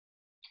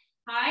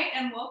Hi,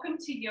 and welcome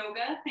to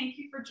yoga. Thank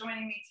you for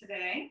joining me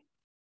today.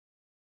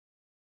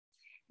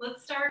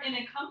 Let's start in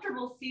a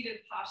comfortable seated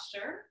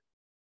posture.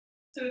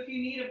 So if you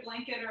need a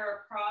blanket or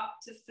a prop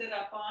to sit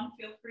up on,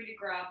 feel free to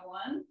grab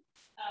one.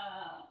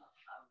 I'll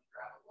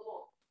grab a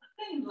little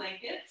thin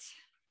blanket.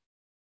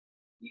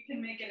 You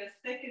can make it as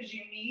thick as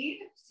you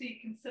need so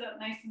you can sit up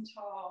nice and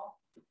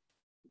tall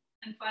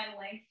and find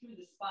length through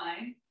the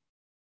spine.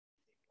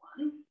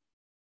 One.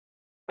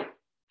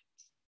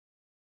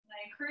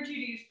 I encourage you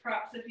to use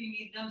props if you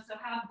need them. So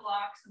have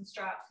blocks and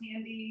straps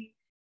handy,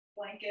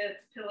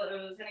 blankets,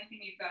 pillows,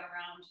 anything you've got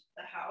around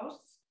the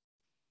house.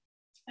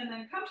 And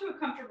then come to a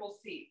comfortable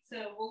seat.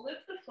 So we'll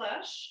lift the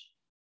flesh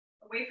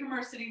away from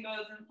our sitting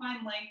bones and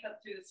find length up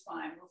through the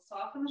spine. We'll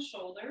soften the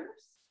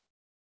shoulders,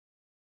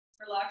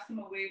 relax them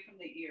away from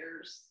the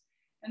ears,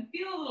 and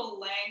feel a little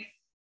length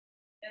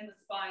in the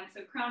spine.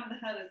 So crown of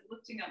the head is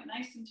lifting up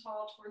nice and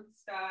tall toward the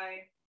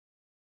sky.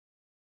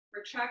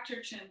 Retract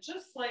your chin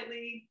just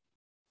slightly,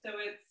 so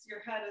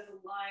your head is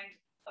aligned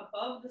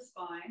above the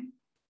spine.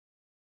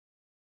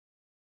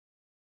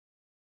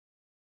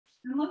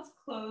 And let's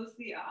close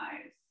the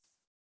eyes.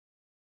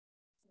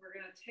 We're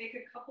going to take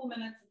a couple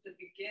minutes at the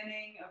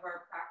beginning of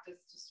our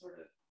practice to sort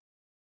of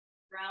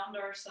ground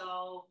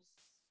ourselves,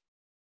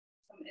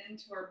 come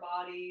into our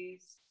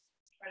bodies,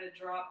 try to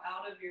drop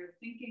out of your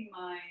thinking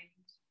mind.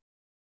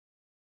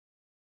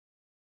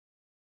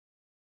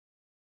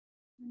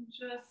 And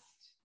just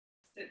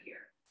sit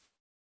here.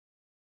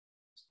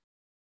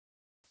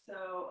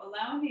 So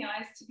allowing the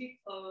eyes to be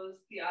closed,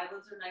 the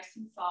eyelids are nice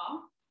and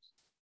soft.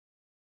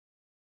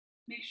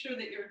 Make sure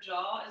that your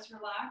jaw is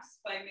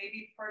relaxed by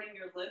maybe parting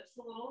your lips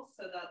a little,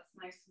 so that's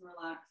nice and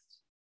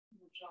relaxed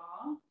in the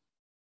jaw.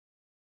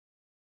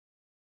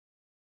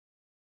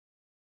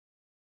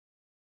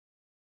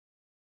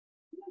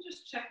 And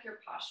just check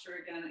your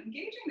posture again,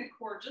 engaging the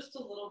core just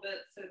a little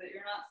bit so that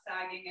you're not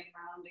sagging and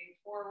rounding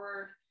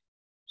forward.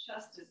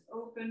 Chest is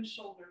open,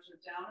 shoulders are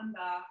down and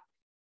back,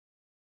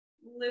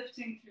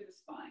 lifting through the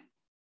spine.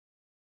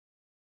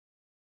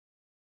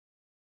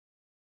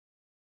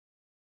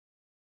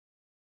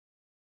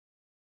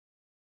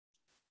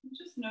 And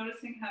just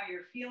noticing how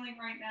you're feeling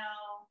right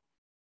now.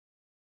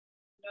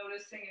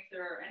 Noticing if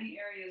there are any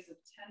areas of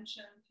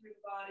tension through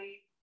the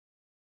body.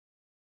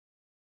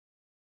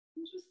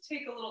 And just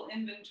take a little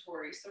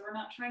inventory. So we're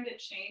not trying to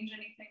change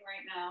anything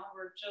right now.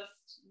 We're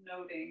just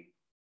noting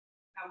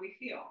how we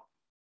feel.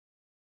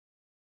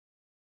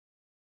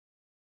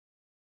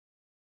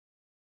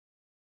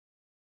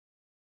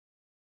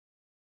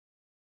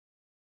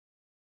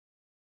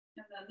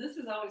 And then this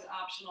is always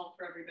optional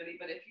for everybody,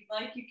 but if you'd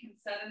like, you can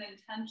set an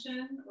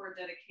intention or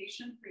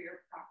dedication for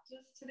your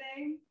practice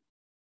today.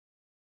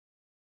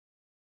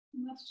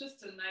 And that's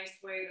just a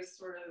nice way to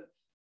sort of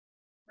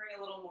bring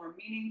a little more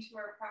meaning to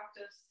our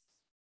practice.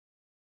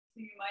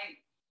 So you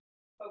might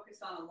focus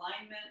on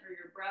alignment or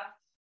your breath,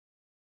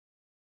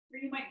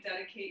 or you might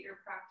dedicate your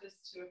practice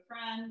to a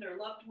friend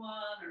or loved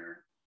one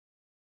or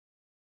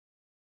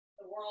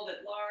the world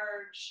at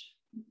large,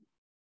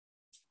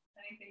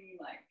 anything you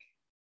like.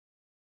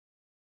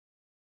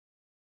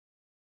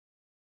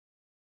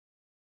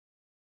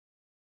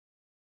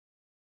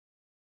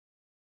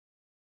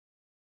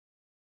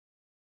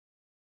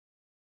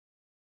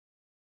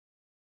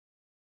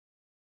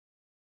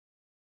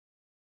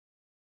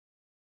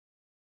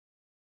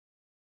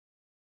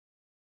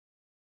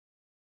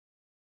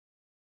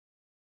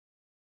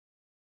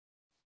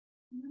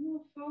 And then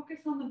we'll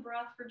focus on the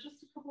breath for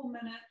just a couple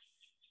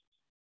minutes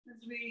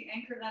as we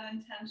anchor that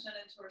intention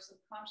into our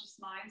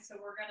subconscious mind. So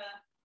we're going to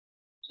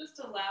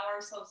just allow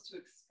ourselves to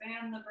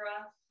expand the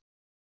breath.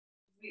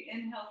 As we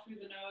inhale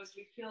through the nose,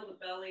 we feel the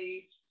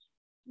belly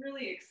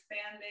really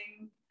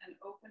expanding and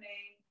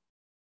opening,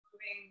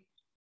 moving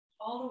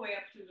all the way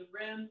up through the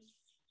ribs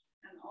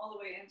and all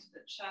the way into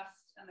the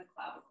chest and the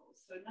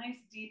clavicles. So a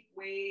nice deep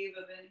wave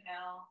of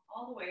inhale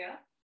all the way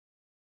up.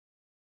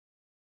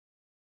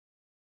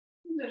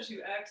 And as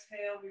you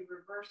exhale, we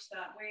reverse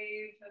that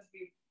wave as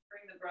we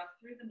bring the breath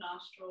through the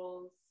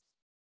nostrils.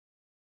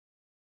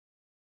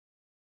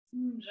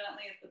 And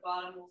gently at the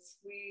bottom, we'll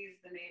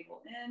squeeze the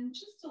navel in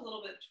just a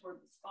little bit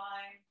toward the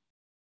spine.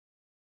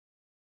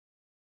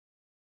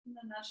 And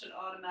then that should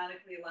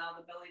automatically allow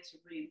the belly to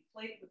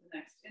reinflate with the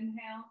next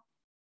inhale.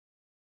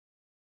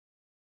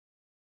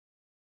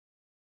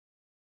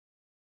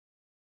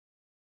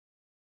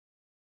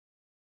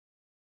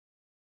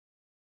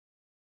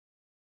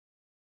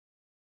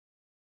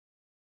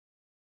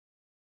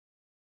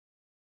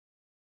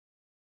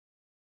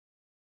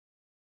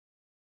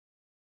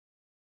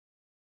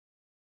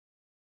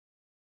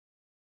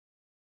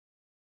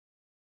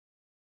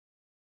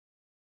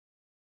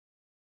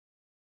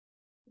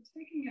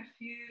 Taking a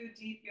few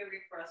deep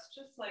yogic breaths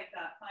just like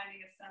that,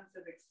 finding a sense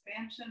of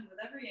expansion with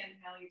every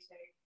inhale you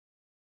take.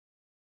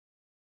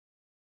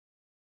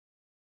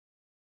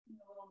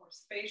 And a little more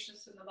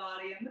spacious in the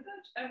body. And with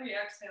every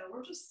exhale,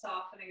 we're just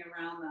softening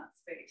around that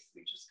space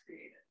we just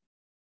created.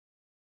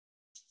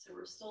 So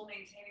we're still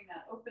maintaining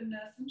that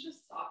openness and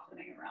just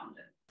softening around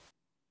it.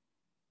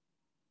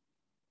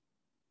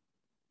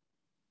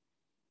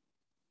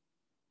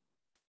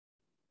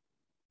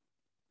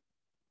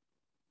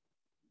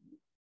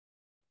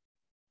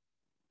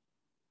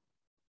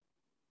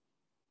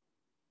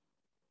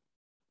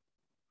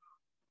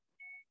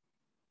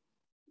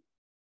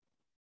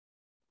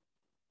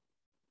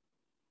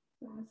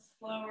 And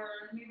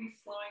slower, maybe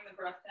slowing the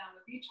breath down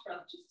with each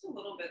breath just a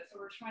little bit. So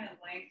we're trying to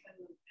lengthen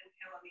the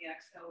inhale and the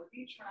exhale with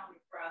each round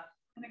of breath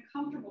in a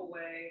comfortable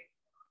way.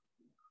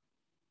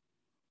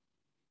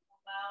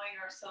 Allowing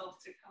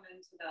ourselves to come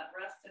into that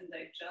rest and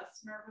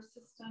digest nervous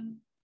system.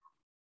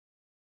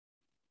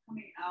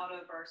 Coming out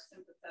of our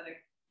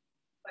sympathetic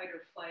fight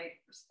or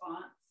flight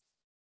response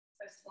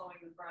by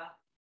slowing the breath.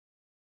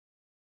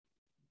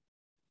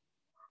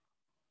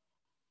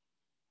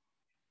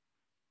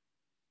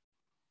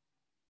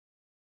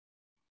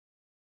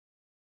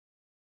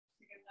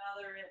 Take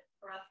another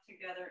breath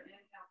together.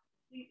 Inhale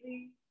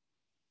completely.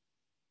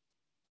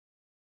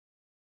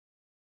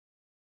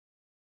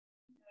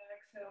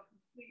 Exhale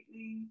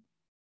completely.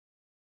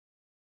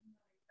 There we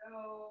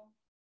go.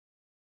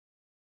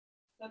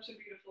 Such a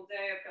beautiful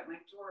day. I've got my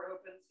door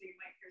open, so you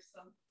might hear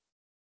some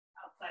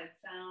outside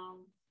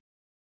sounds.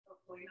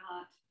 Hopefully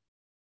not.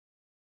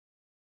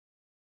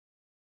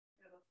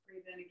 Okay, let's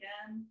breathe in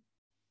again.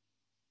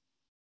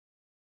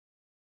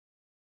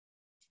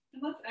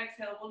 And let's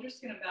exhale. We're just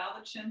going to bow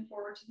the chin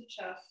forward to the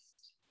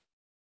chest.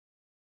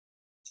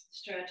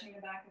 Stretching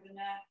the back of the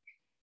neck.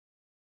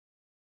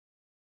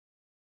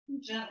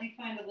 Gently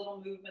find a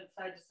little movement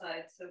side to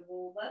side. So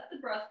we'll let the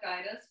breath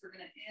guide us. We're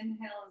going to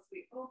inhale as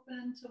we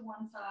open to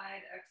one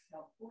side,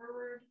 exhale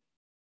forward.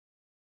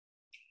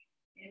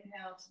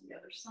 Inhale to the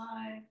other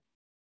side.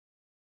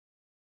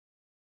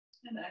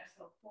 And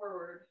exhale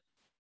forward.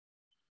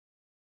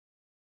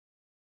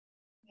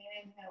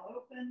 Inhale,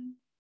 open.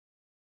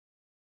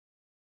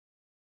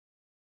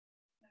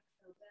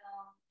 Exhale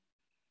down.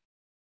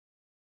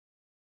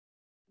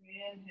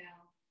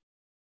 Inhale.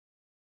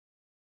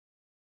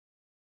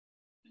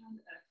 And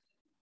exhale.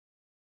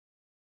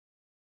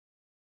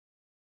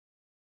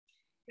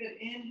 Good.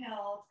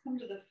 Inhale. Let's come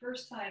to the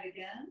first side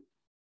again.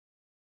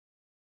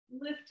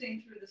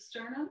 Lifting through the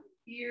sternum.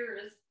 Ear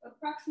is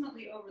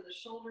approximately over the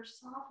shoulders.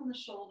 Soften the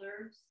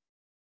shoulders.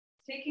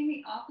 Taking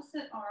the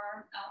opposite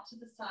arm out to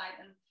the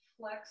side and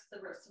flex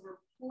the wrist. So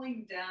we're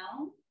pulling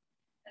down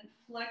and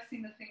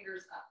flexing the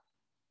fingers up.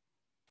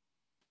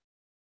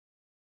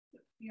 So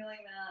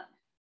feeling that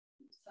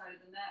side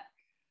of the neck.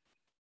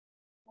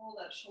 Pull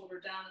that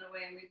shoulder down and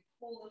away, and we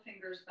pull the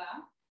fingers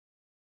back.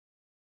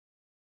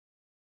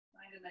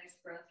 Find a nice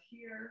breath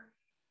here.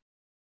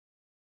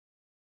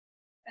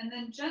 And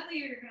then gently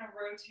you're going to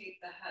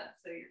rotate the head.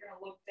 So you're going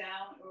to look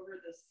down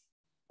over this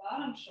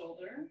bottom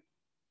shoulder.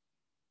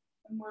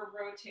 And we're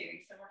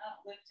rotating, so we're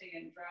not lifting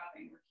and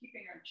dropping. We're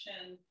keeping our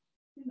chin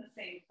in the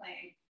same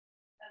plane.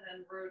 And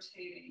then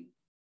rotating,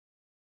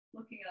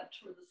 looking up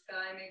toward the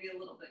sky, maybe a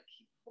little bit.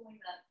 Keep pulling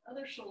that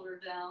other shoulder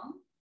down.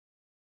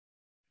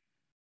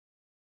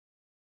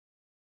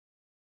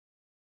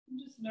 And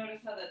just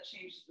notice how that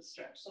changes the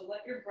stretch. So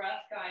let your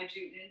breath guide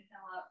you.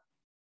 Inhale up.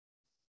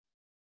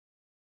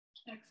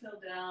 Exhale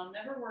down.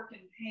 Never work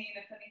in pain.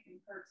 If anything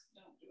hurts,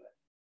 don't do it.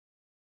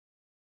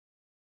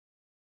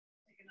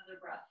 Take another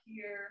breath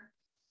here.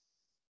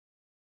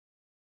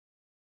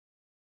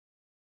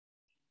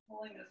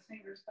 Pulling those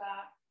fingers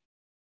back.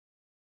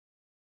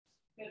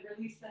 Good.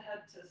 Release the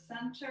head to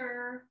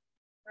center.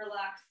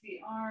 Relax the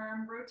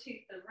arm.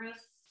 Rotate the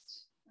wrist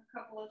a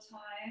couple of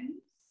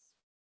times.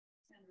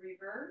 And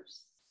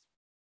reverse.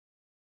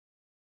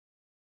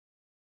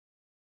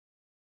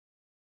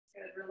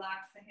 Good.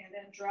 Relax the hand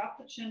and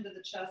drop the chin to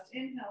the chest.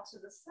 Inhale to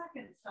the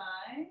second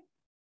side.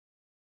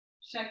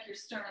 Check your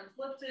sternums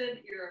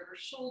lifted, ear over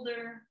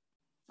shoulder.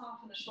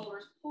 Soften the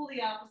shoulders. Pull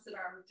the opposite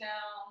arm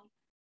down.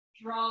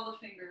 Draw the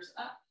fingers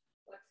up.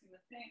 Flexing the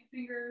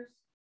fingers.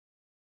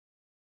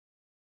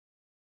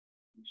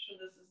 Make sure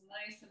this is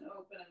nice and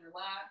open and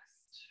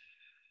relaxed.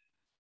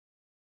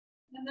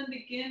 And then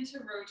begin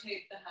to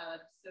rotate the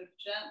head. So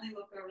gently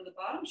look over the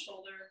bottom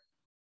shoulder.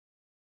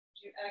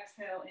 As you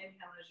exhale,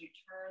 inhale as you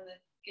turn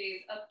the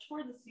gaze up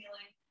toward the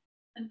ceiling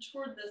and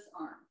toward this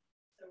arm.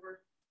 So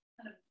we're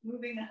kind of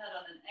moving the head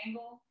on an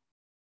angle.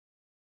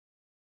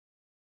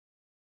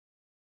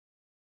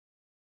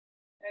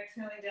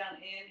 Exhaling down,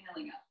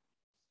 inhaling up.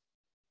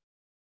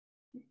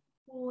 Keep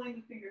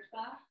pulling the fingers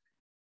back.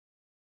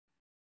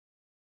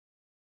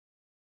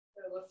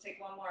 So let's take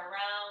one more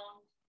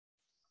round.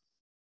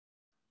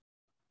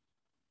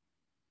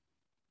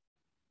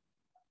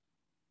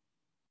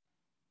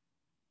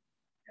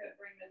 Good.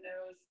 Bring the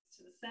nose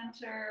to the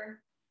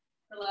center.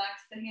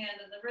 Relax the hand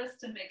and the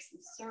wrist and make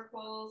some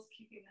circles,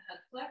 keeping the head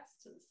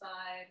flexed to the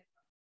side.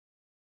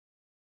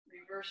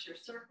 Reverse your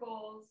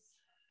circles.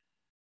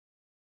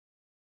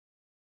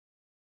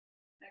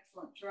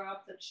 Excellent.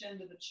 Drop the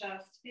chin to the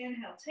chest.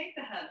 Inhale, take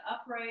the head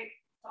upright,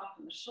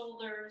 soften the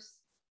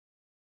shoulders.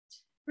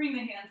 Bring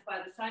the hands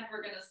by the side.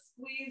 We're going to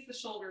squeeze the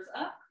shoulders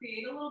up,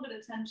 create a little bit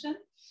of tension.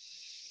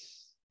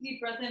 Deep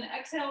breath in,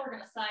 exhale, we're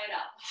going to side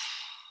up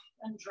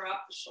and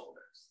drop the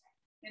shoulders.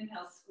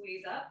 Inhale,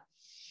 squeeze up.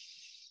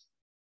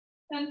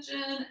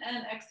 Tension,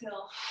 and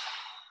exhale,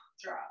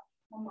 drop.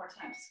 One more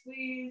time,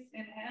 squeeze,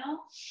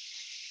 inhale,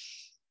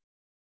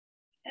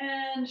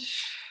 and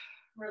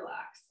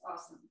relax.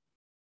 Awesome.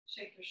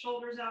 Shake your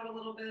shoulders out a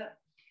little bit.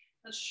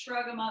 Let's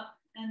shrug them up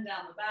and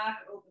down the back,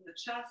 open the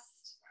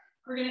chest.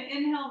 We're gonna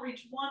inhale,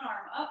 reach one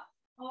arm up,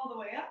 all the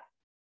way up.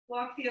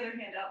 Walk the other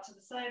hand out to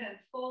the side and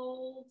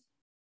fold.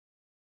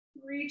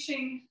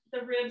 Reaching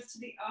the ribs to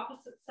the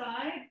opposite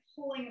side,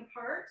 pulling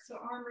apart. So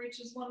arm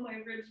reaches one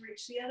way, ribs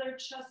reach the other,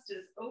 chest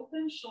is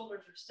open,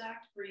 shoulders are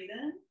stacked, breathe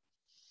in.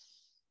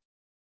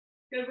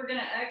 Good, we're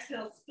gonna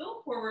exhale,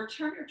 spill forward,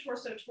 turn your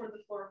torso toward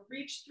the floor,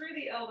 reach through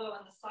the elbow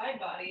and the side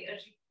body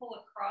as you pull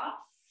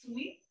across,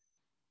 sweep.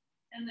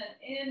 And then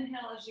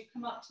inhale as you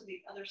come up to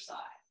the other side.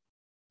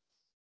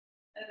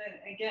 And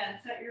then again,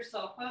 set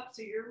yourself up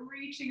so you're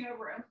reaching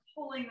over and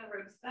pulling the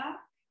ribs back.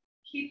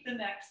 Keep the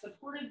neck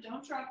supported.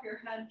 Don't drop your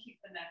head. Keep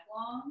the neck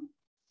long.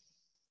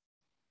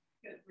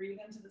 Good. Breathe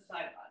into the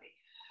side body.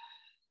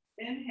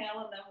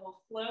 Inhale, and then we'll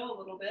flow a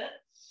little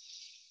bit.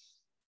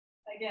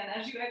 Again,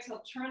 as you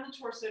exhale, turn the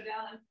torso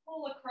down and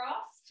pull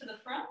across to the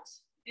front.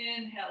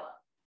 Inhale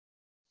up.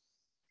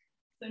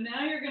 So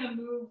now you're going to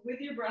move with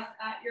your breath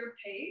at your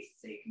pace.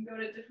 So you can go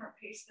to a different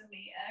pace than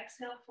me.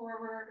 Exhale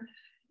forward.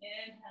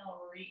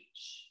 Inhale,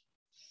 reach.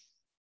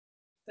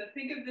 So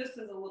think of this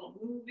as a little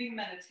moving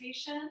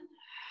meditation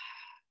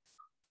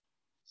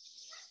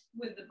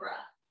with the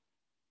breath.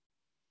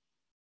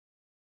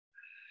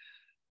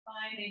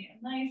 Finding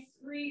a nice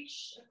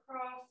reach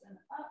across and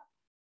up.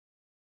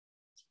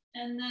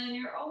 And then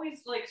you're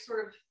always like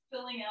sort of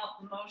filling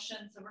out the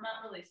motion. So we're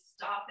not really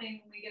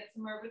stopping when we get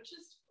somewhere, but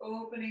just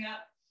opening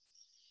up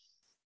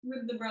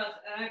with the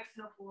breath.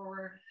 Exhale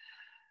forward.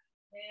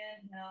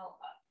 Inhale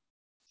up.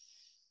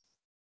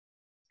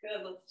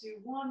 Good, let's do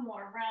one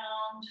more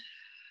round.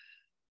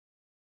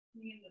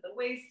 Lean to the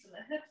waist and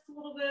the hips a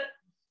little bit.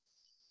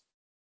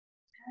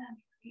 And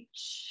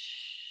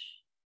reach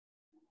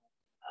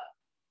up.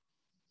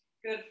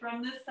 Good,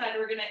 from this side,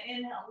 we're gonna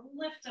inhale,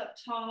 lift up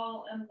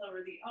tall and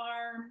lower the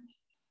arm.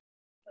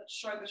 Let's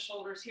shrug the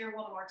shoulders here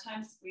one more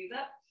time, squeeze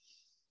up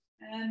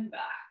and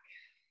back.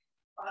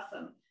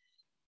 Awesome.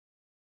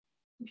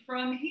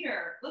 From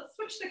here, let's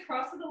switch the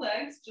cross of the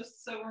legs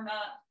just so we're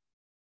not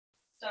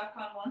stuck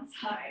on one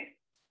side.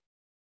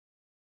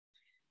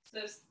 So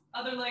this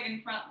other leg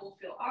in front will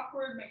feel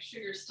awkward. Make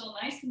sure you're still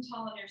nice and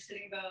tall on your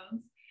sitting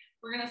bones.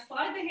 We're gonna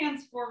slide the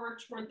hands forward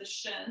toward the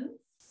shins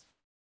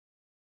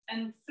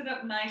and sit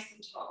up nice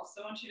and tall.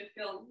 So I want you to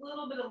feel a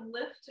little bit of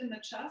lift in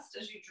the chest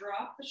as you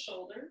drop the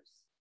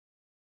shoulders.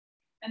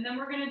 And then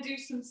we're gonna do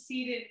some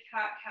seated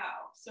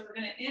cat-cow. So we're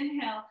gonna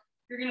inhale.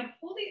 You're gonna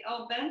pull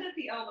bend at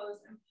the elbows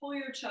and pull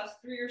your chest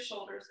through your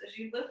shoulders. As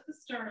you lift the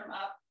sternum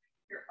up,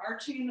 you're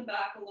arching in the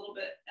back a little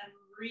bit and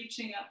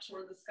reaching up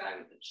toward the sky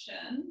with the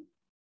chin.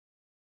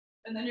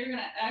 And then you're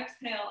gonna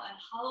exhale and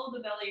hollow the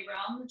belly,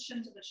 round the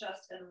chin to the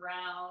chest and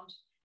round.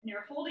 And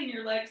you're holding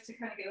your legs to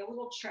kind of get a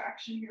little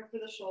traction here for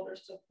the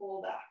shoulders to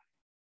pull back.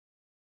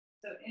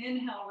 So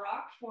inhale,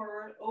 rock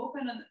forward,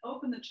 open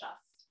the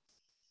chest.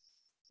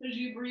 As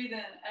you breathe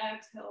in,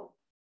 exhale,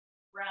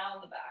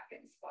 round the back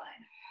and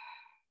spine.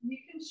 You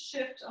can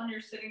shift on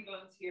your sitting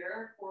bones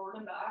here, forward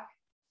and back.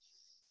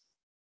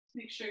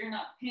 Make sure you're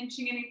not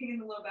pinching anything in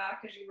the low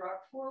back as you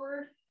rock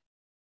forward.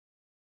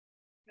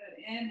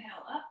 Good,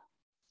 inhale up.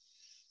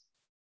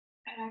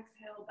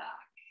 Exhale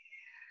back.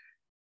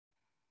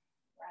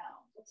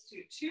 Round. Let's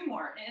do two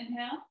more.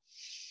 Inhale.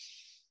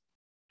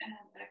 And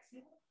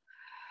exhale.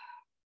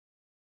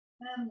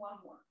 And one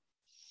more.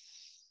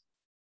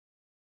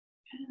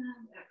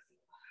 And exhale.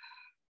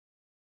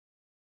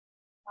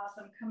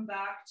 Awesome. Come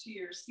back to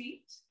your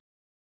seat.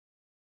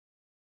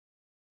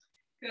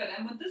 Good.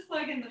 And with this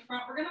leg in the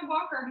front, we're going to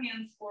walk our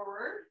hands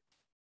forward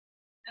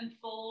and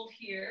fold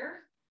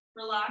here.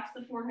 Relax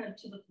the forehead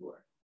to the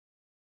floor.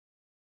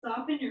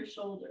 Soften your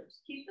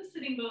shoulders. Keep the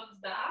sitting bones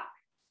back.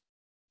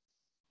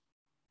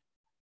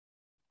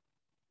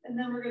 And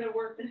then we're going to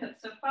work the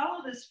hips. So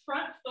follow this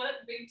front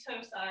foot, big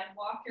toe side.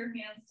 Walk your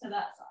hands to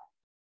that side.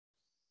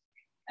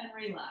 And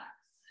relax.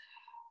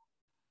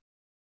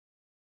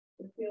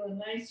 So feel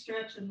a nice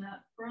stretch in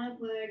that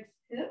front leg's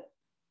hip.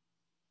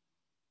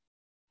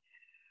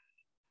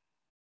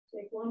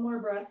 Take one more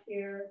breath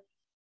here.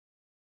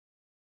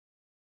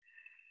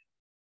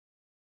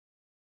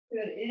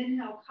 Good,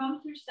 inhale,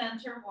 come through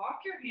center, walk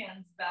your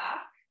hands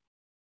back.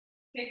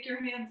 Take your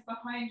hands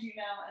behind you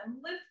now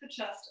and lift the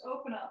chest,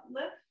 open up,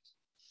 lift.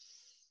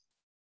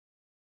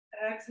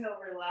 Exhale,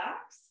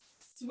 relax.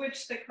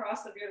 Switch the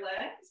cross of your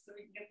legs so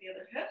we can get the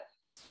other hip.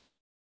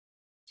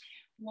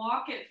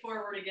 Walk it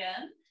forward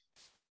again.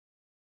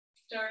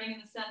 Starting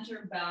in the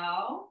center,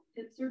 bow,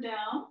 hips are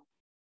down.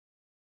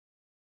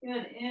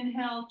 Good,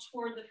 inhale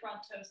toward the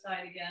front toe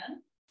side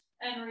again.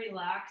 And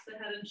relax the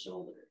head and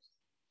shoulders.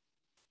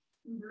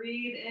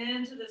 Breathe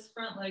into this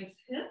front leg's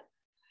hip.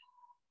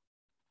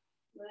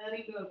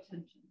 Letting go of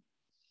tension.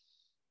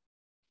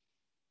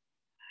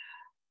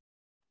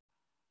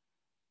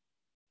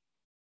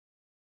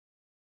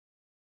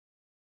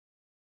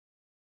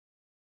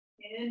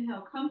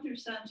 Inhale, come through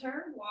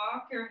center.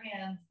 Walk your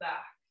hands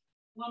back.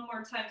 One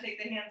more time, take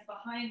the hands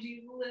behind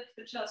you. Lift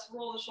the chest,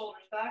 roll the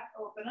shoulders back,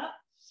 open up.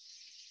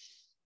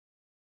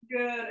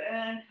 Good,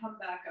 and come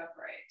back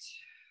upright.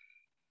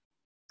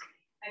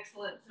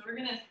 Excellent. So we're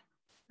gonna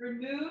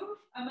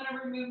I'm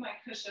gonna remove my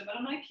cushion, but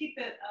I'm gonna keep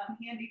it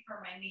handy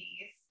for my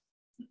knees.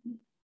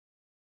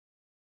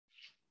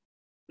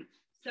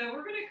 So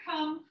we're gonna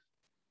come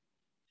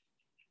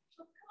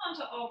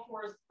onto all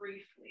fours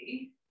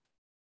briefly.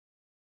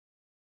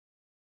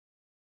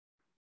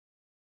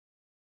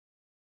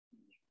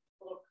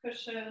 A little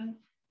cushion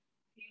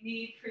you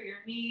need for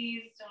your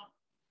knees. Don't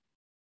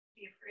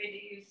be afraid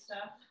to use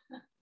stuff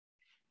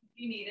if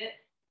you need it.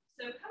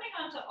 So coming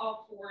onto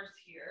all fours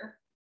here,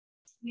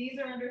 knees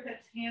are under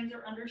hips, hands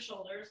are under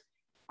shoulders.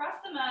 Press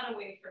the mat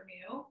away from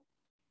you.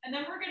 And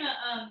then we're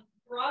gonna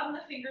broaden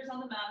the fingers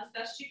on the mat as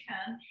best you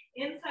can.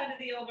 Inside of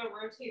the elbow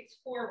rotates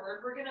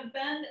forward. We're gonna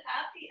bend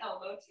at the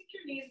elbow. Take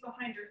your knees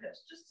behind your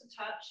hips just a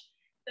touch.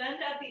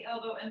 Bend at the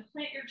elbow and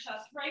plant your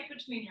chest right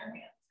between your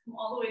hands. Come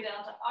all the way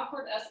down to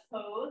awkward S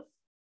pose.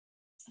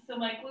 So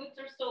my glutes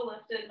are still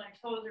lifted, my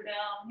toes are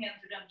down,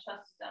 hands are down,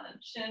 chest is down, and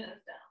chin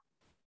is down.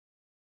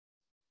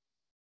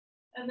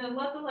 And then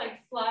let the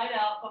legs slide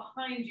out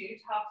behind you,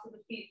 tops of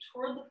the feet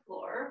toward the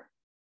floor.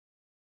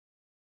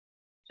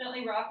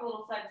 Gently rock a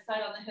little side to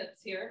side on the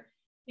hips here.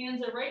 Hands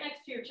are right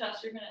next to your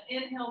chest. You're gonna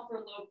inhale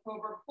for low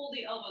cobra, pull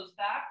the elbows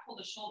back, pull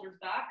the shoulders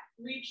back,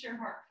 reach your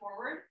heart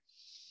forward.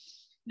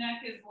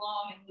 Neck is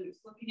long and loose,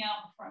 looking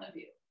out in front of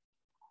you.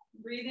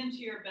 Breathe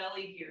into your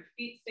belly here.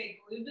 Feet stay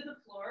glued to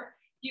the floor.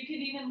 You can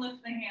even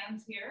lift the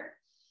hands here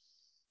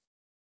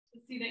to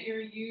see that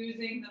you're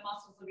using the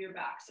muscles of your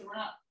back. So we're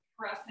not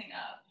pressing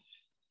up.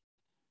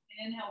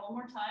 Inhale one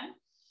more time.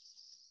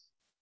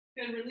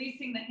 Good,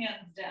 releasing the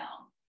hands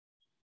down.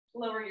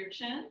 Lower your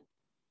chin.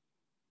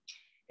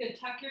 Good,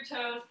 tuck your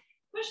toes.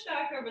 Push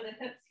back over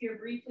the hips here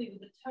briefly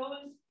with the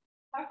toes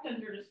tucked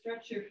under to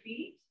stretch your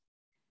feet.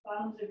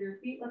 Bottoms of your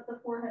feet, let the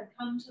forehead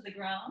come to the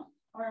ground.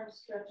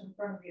 Arms stretch in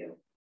front of you.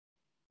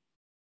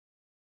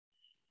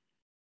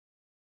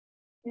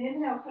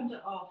 Inhale, come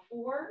to all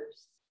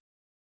fours.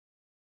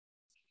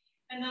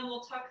 And then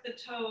we'll tuck the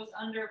toes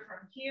under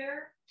from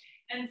here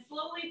and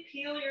slowly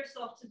peel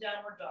yourself to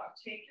downward dog.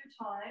 Take your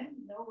time,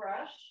 no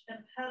rush, and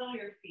pedal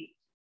your feet.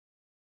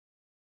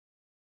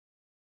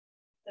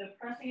 So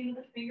pressing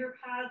into the finger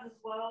pads as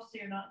well so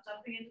you're not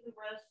dumping into the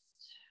wrist.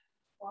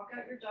 Walk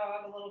out your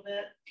dog a little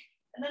bit.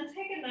 And then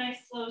take a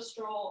nice slow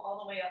stroll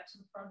all the way up to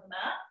the front of the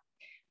mat.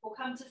 We'll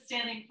come to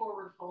standing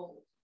forward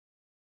fold.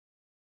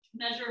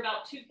 Measure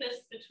about 2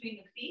 fists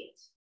between the feet.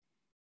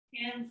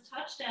 Hands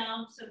touch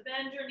down, so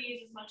bend your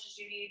knees as much as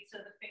you need so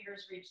the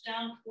fingers reach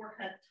down,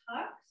 forehead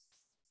tucks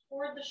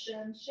toward the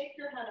shins, shake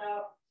your head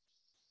out.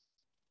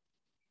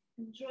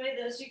 Enjoy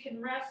this. You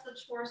can rest the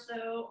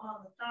torso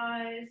on the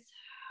thighs.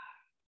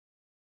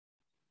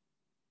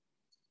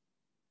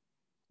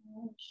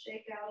 And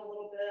shake out a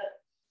little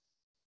bit.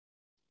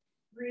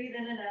 Breathe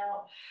in and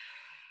out.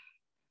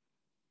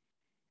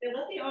 Okay,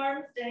 let the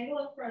arms dangle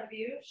in front of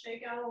you.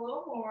 Shake out a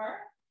little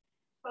more.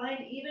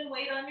 Find even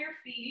weight on your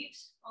feet,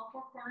 all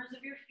 4 corners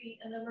of your feet,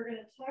 and then we're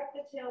going to tuck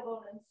the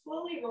tailbone and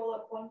slowly roll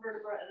up 1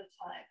 vertebra at a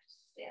time.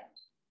 Stand.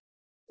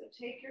 So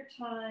take your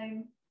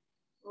time,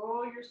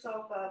 roll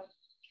yourself up,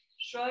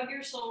 shrug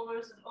your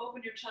shoulders, and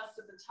open your chest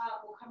at the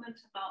top. We'll come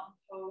into mountain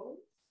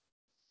pose.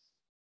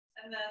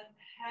 And then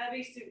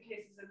heavy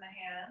suitcases in the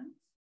hands,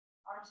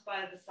 arms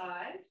by the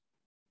side.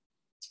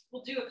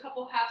 We'll do a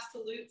couple half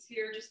salutes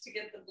here just to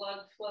get the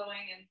blood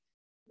flowing and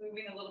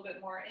moving a little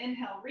bit more.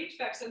 Inhale, reach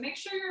back. So make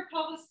sure your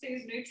pelvis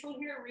stays neutral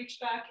here. Reach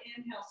back,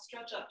 inhale,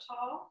 stretch up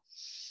tall.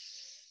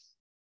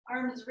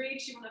 Arms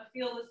reach. You want to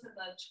feel this in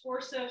the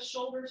torso.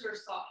 Shoulders are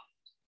soft.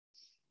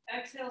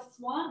 Exhale,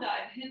 swan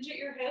dive. Hinge at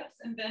your hips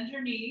and bend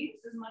your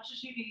knees as much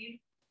as you need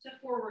to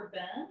forward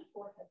bend.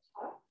 Forehead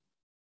tuck.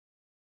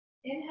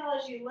 Inhale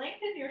as you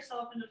lengthen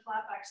yourself into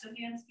flat back. So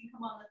hands can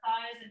come on the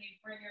thighs and you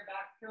bring your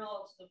back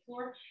parallel to the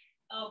floor.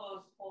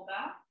 Elbows pull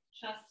back.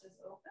 Chest is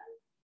open.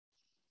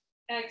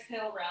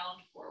 Exhale, round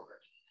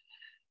forward.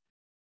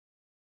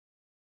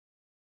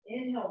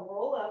 Inhale,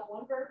 roll up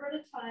 1 vertebra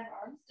at a time,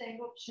 arms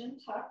dangled, chin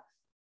tucked.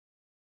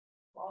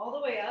 All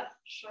the way up,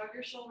 shrug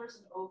your shoulders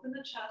and open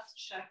the chest,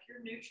 check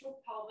your neutral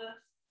pelvis.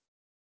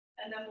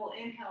 And then we'll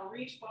inhale,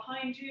 reach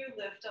behind you,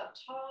 lift up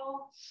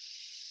tall.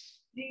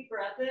 Deep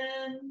breath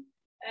in.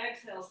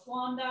 Exhale,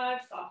 swan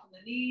dive, soften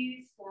the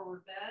knees,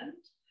 forward bend.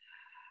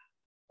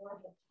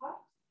 Forehead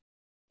tucked.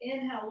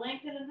 Inhale,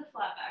 lengthen into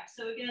flat back.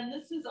 So again,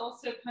 this is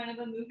also kind of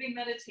a moving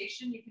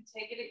meditation. You can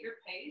take it at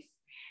your pace.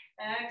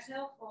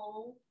 Exhale,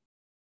 fold.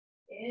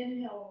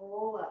 Inhale,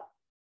 roll up.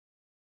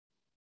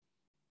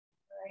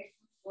 Nice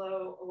and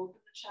slow, open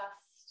the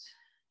chest.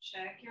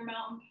 Check your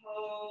mountain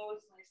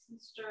pose, nice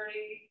and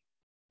sturdy,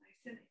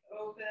 nice and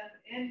open.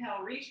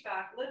 Inhale, reach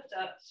back, lift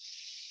up.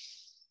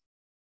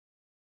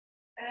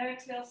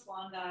 Exhale,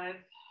 swan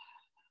dive.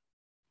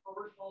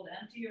 Forward fold,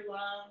 empty your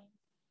lungs.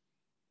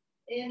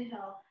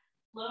 Inhale.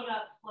 Load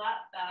up,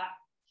 flat back.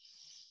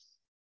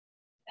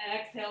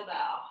 Exhale,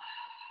 bow.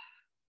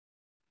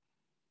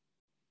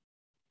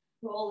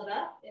 Roll it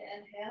up,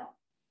 inhale.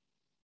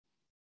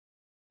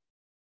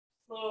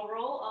 Slow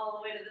roll all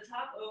the way to the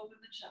top, open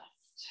the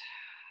chest.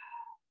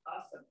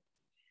 Awesome.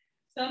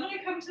 So I'm going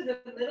to come to the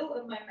middle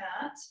of my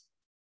mat.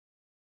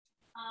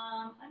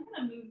 I'm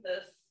going to move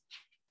this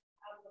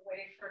out of the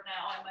way for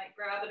now. I might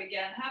grab it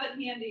again. Have it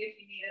handy if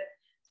you need it.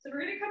 So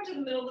we're going to come to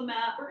the middle of the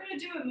mat. We're going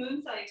to do a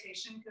moon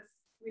salutation because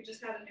we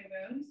just had a new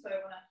moon. So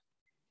I want to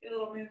do a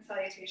little moon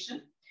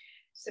salutation.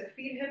 So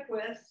feet hip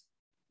width,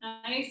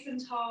 nice and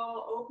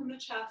tall, open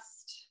the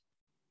chest.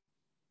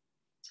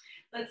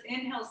 Let's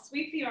inhale,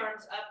 sweep the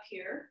arms up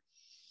here.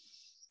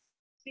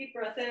 Deep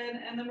breath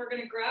in, and then we're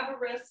going to grab a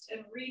wrist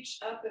and reach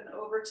up and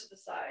over to the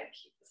side.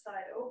 Keep the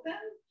side open,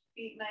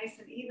 feet nice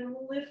and even,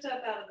 lift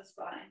up out of the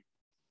spine.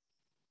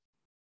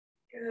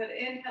 Good,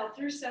 inhale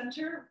through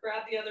center,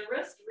 grab the other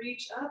wrist,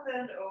 reach up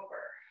and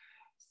over.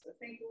 So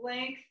think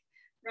length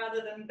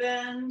rather than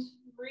bend,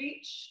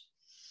 reach.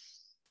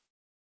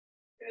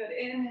 Good,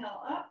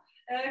 inhale up,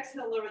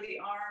 exhale, lower the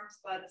arms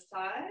by the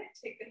side,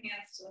 take the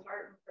hands to the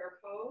heart in prayer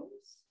pose.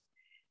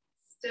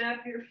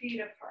 Step your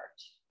feet apart.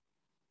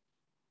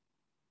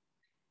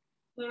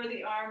 Lower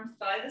the arms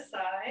by the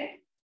side.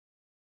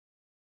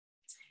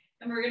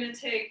 And we're going to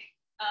take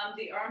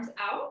the arms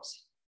out,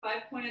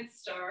 5-pointed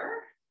star,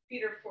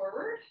 feet are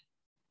forward.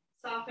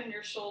 Soften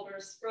your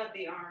shoulders, spread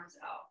the arms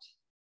out.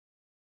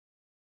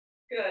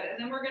 Good, and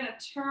then we're going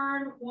to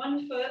turn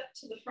one foot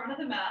to the front of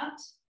the mat.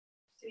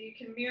 So you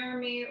can mirror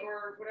me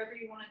or whatever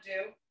you want to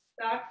do.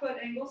 Back foot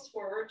angles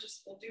forward,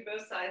 just we'll do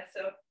both sides.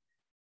 So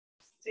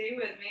stay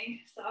with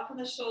me, soften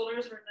the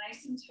shoulders, we're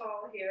nice and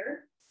tall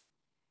here.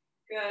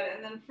 Good,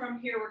 and then from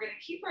here, we're gonna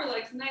keep our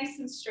legs nice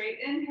and straight.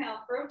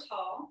 Inhale, grow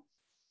tall.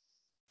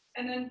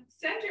 And then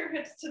send your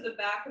hips to the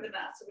back of the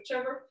mat. So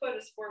whichever foot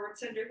is forward,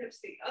 send your hips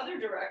the other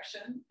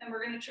direction. And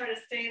we're gonna try to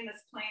stay in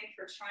this plane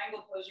for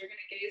triangle pose. You're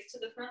gonna gaze to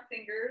the front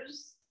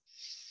fingers.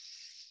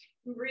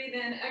 Breathe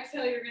in,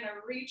 exhale, you're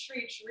gonna reach,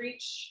 reach,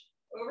 reach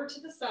over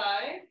to the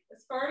side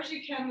as far as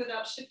you can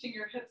without shifting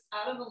your hips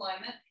out of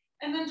alignment.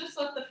 And then just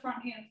let the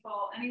front hand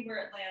fall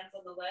anywhere it lands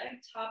on the leg.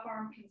 Top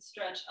arm can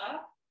stretch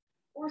up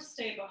or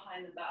stay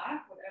behind the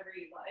back, whatever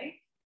you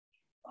like.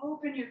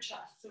 Open your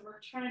chest. So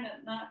we're trying to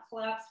not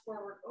collapse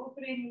forward,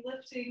 opening,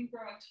 lifting,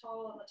 growing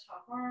tall on the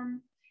top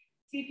arm.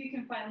 See if you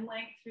can find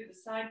length through the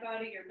side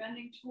body you're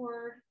bending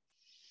toward.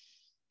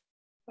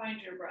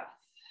 Find your breath.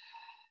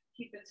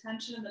 Keep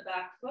attention in the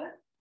back foot.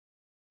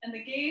 And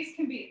the gaze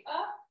can be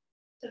up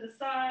to the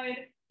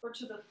side or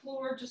to the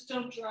floor. Just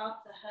don't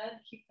drop the head.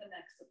 Keep the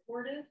neck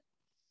supported.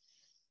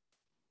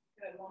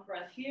 Good, one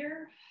breath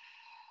here.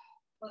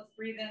 Let's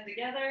breathe in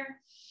together.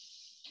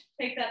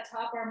 Take that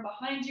top arm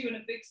behind you in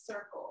a big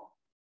circle.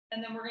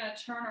 And then we're going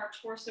to turn our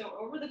torso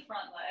over the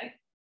front leg.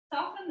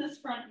 Soften this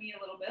front knee a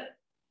little bit.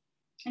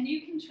 And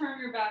you can turn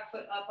your back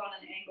foot up on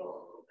an angle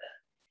a little bit.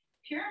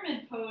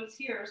 Pyramid pose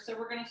here. So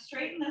we're going to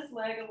straighten this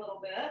leg a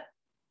little bit.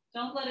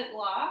 Don't let it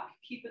lock.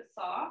 Keep it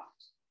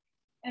soft.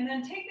 And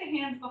then take the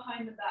hands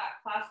behind the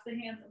back. Clasp the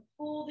hands and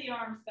pull the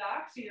arms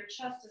back so your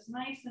chest is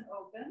nice and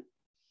open.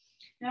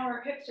 Now our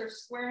hips are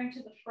squaring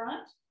to the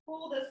front.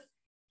 Pull this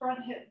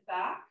front hip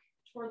back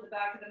toward the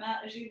back of the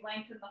mat as you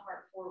lengthen the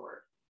heart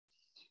forward.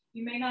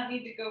 You may not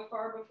need to go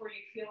far before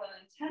you feel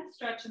an intense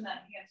stretch in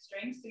that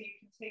hamstring, so you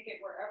can take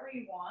it wherever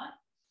you want.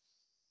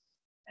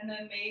 And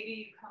then maybe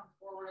you come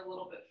forward a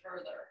little bit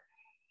further.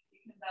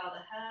 You can bow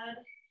the head.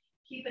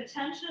 Keep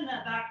attention in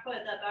that back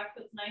foot. That back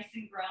foot's nice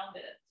and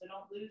grounded, so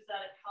don't lose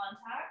that at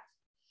contact.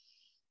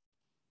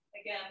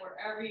 Again,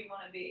 wherever you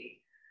want to be.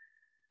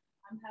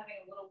 I'm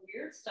having a little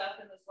weird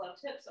stuff in this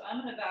left hip, so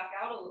I'm going to back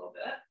out a little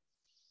bit.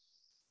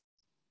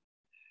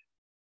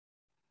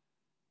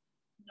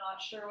 Not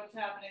sure what's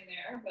happening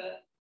there,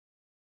 but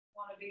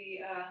want to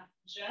be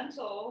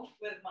gentle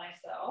with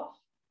myself,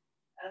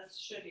 as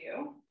should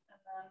you. And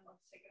then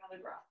let's take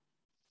another breath.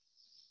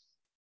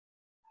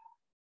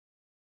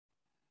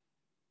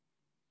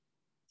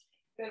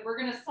 Good, we're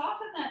going to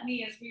soften that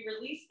knee as we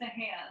release the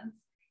hands,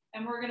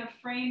 and we're going to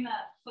frame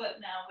that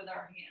foot now with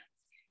our hands.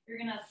 You're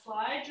going to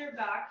slide your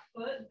back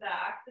foot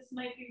back. This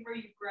might be where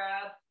you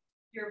grab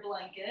your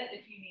blanket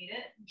if you need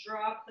it.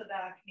 Drop the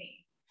back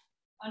knee.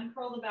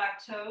 Uncurl the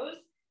back toes.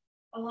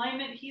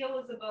 Alignment knee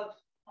is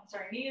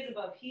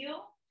above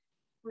heel.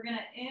 We're going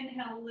to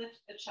inhale, lift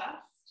the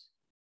chest,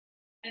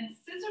 and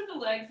scissor the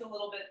legs a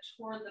little bit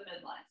toward the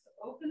midline.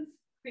 So open,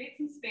 create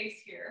some space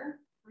here.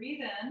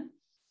 Breathe in,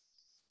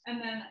 and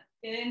then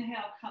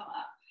inhale, come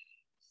up.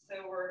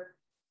 So we're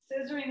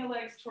scissoring the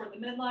legs toward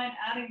the midline,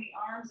 adding the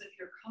arms if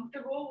you're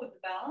comfortable with the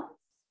balance.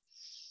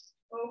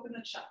 Open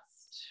the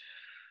chest.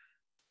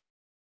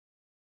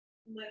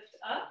 Lift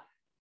up.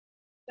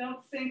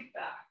 Don't sink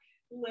back.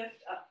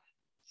 Lift up.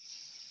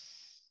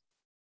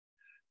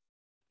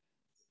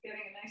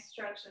 Getting a nice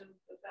stretch in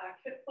the back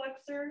hip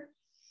flexor.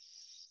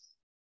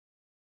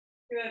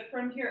 Good.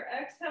 From here,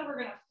 exhale, we're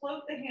going to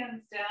float the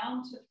hands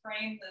down to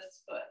frame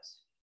this foot.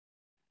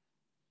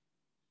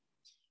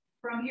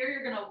 From here,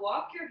 you're going to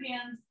walk your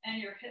hands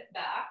and your hip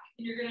back,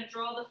 and you're going to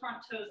draw the front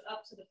toes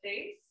up to the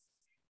face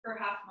for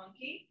half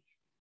monkey,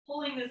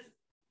 pulling this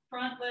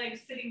front leg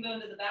sitting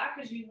bone to the back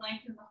as you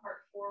lengthen the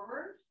heart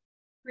forward.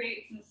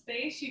 Create some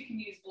space. You can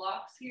use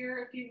blocks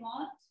here if you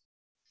want.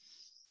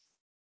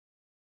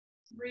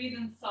 Breathe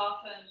and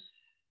soften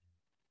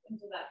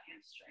into that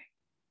hamstring.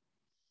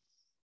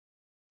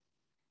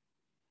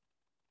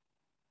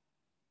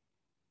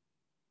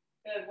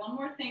 Good. One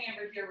more thing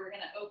over here. We're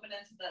going to open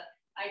into the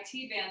IT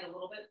band a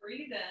little bit.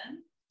 Breathe in.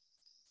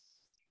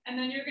 And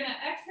then you're going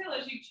to exhale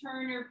as you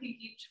turn your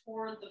pinky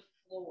toward the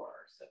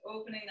floor. So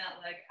opening that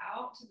leg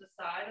out to the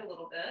side a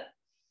little bit.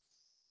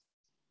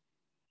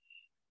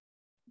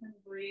 And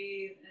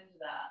breathe into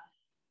that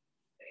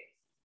space.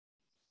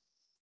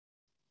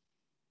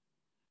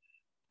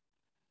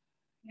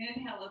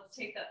 Inhale, let's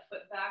take that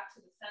foot back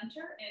to the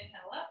center.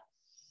 Inhale up.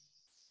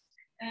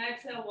 And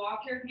exhale,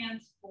 walk your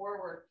hands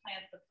forward,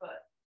 plant the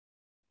foot.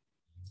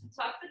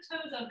 Tuck the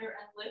toes under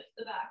and lift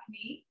the back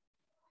knee.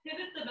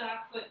 Pivot the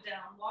back foot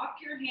down. Walk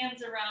your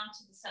hands around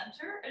to the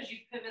center as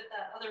you pivot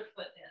that other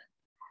foot in.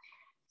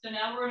 So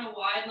now we're in a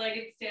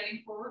wide-legged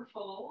standing forward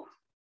fold.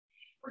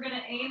 We're going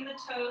to aim the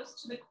toes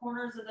to the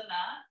corners of the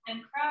mat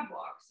and crab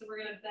walk. So we're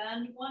going to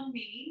bend one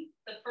knee,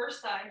 the first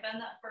side, bend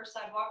that first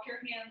side, walk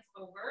your hands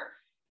over,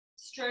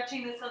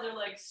 stretching this other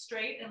leg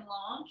straight and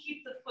long.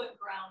 Keep the foot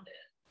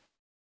grounded.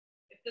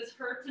 If this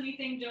hurts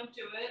anything, don't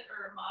do it,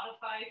 or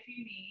modify if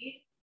you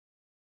need.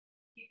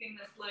 Keeping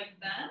this leg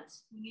bent,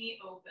 knee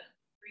open.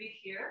 Breathe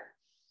here.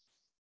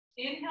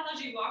 Inhale as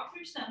you walk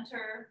through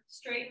center,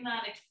 straighten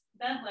that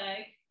bent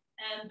leg,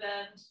 and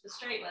bend the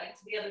straight leg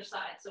to the other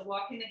side. So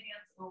walking the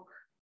hands over.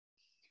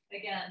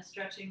 Again,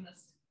 stretching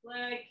this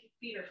leg,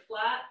 feet are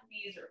flat,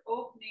 knees are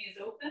open, knees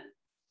open.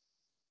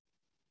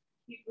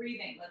 Keep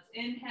breathing. Let's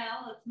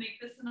inhale. Let's make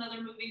this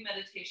another moving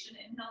meditation.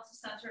 Inhale to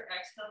center,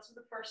 exhale to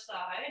the first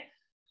side.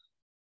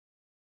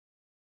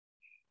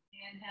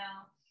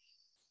 Inhale.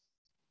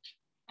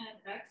 And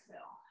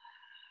exhale.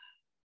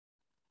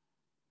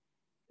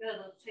 Good,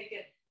 let's take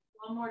it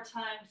one more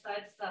time,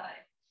 side to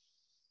side.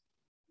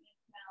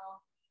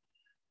 Inhale,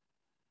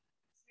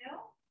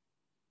 exhale.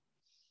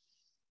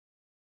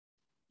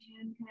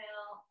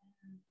 Inhale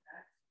and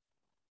exhale.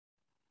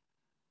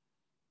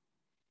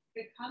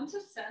 Good, come to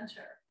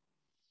center.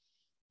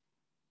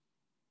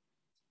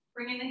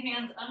 Bringing the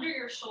hands under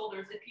your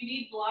shoulders. If you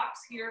need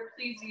blocks here,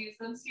 please use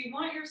them. So you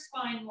want your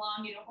spine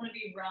long, you don't want to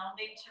be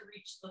rounding to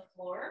reach the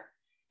floor.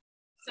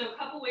 So a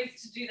couple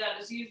ways to do that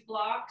is use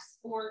blocks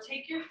or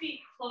take your feet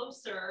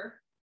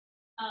closer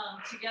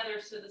together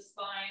so the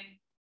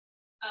spine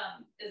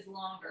is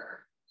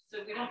longer. So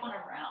we don't want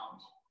to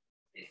round,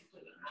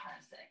 basically what I'm trying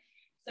to say.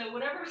 So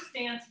whatever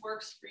stance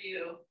works for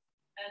you,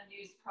 and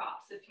use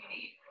props if you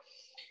need.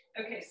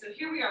 Okay, so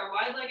here we are,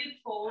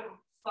 wide-legged fold,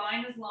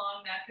 spine is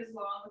long, neck is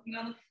long, looking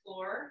on the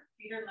floor,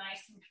 feet are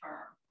nice and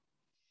firm.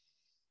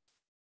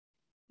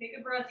 Take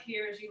a breath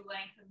here as you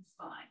lengthen the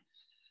spine.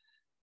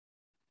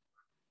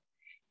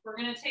 We're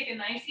going to take a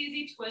nice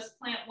easy twist,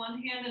 plant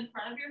one hand in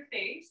front of your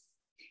face.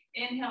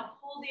 Inhale,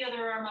 pull the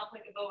other arm up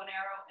like a bow and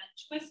arrow and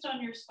twist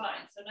on your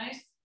spine. So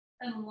nice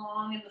and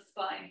long in the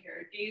spine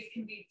here. Gaze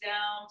can be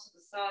down to the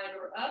side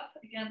or up.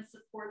 Again,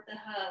 support the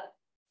head.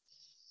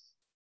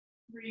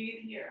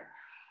 Breathe here.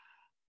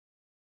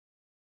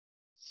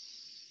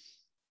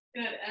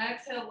 Good.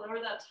 Exhale,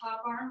 lower that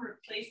top arm,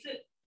 replace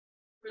it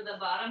where the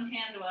bottom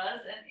hand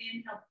was, and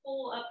inhale,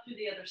 pull up to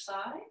the other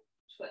side,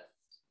 twist.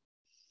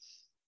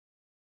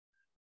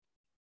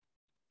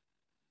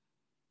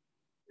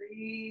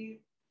 Breathe.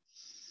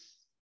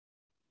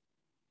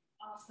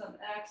 Awesome.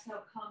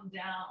 Exhale, come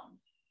down.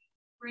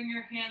 Bring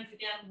your hands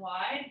again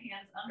wide,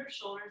 hands under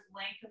shoulders,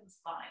 lengthen the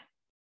spine.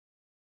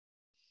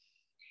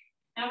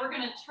 Now we're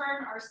going to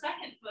turn our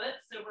second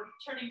foot. So we're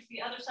turning to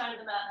the other side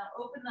of the mat. Now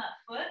open that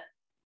foot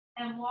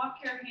and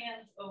walk your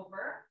hands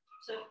over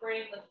to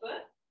frame the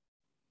foot.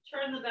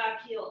 Turn the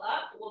back heel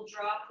up. We'll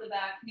drop the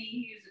back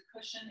knee. Use a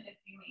cushion if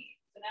you need.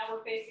 So now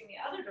we're facing the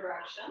other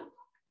direction.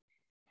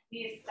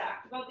 Knees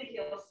stacked above the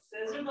heels,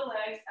 scissor the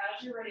legs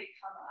as you're ready to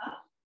come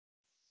up.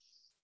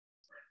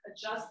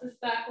 Adjust this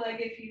back leg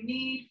if you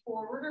need,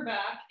 forward or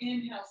back.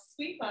 Inhale,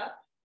 sweep up,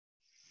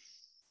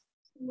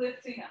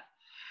 lifting up.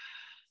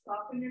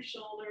 Soften your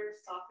shoulders,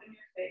 soften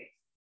your face.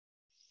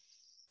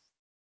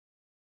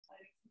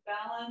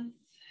 Balance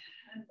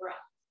and breath.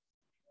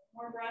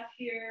 One more breath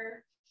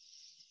here.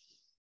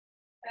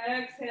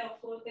 Exhale,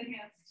 float the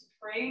hands to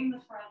frame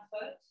the front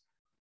foot.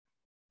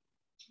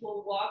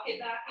 We'll walk it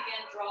back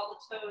again, draw the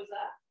toes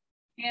up.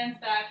 Hands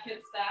back,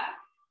 hips back.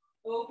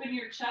 Open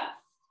your chest,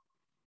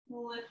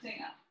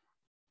 lifting up.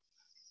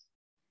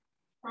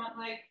 Front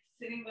leg,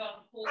 sitting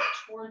bone pulls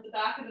toward the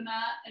back of the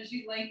mat as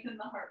you lengthen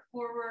the heart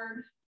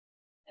forward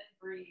and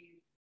breathe.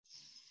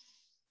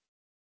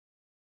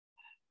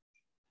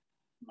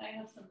 Might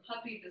have some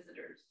puppy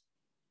visitors.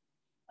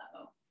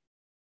 Uh-oh.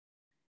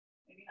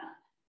 Maybe not.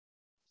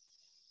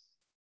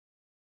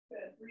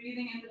 Good.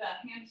 Breathing into that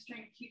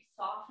hamstring, keep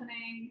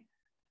softening.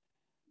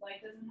 Leg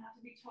doesn't have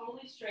to be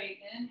totally straight.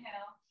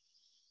 Inhale.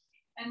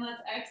 And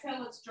let's exhale.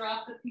 Let's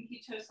drop the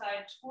pinky toe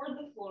side toward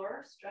the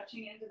floor,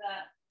 stretching into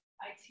that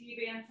IT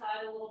band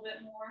side a little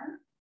bit more.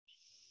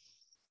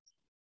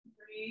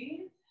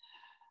 Breathe.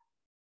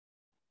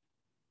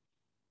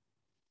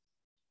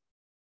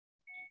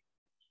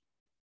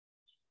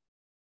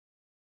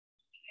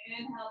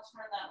 Inhale,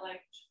 turn that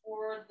leg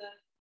toward the,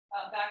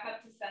 back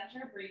up to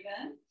center, breathe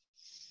in.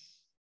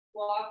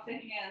 Walk the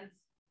hands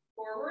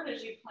forward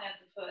as you plant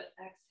the foot,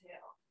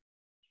 exhale.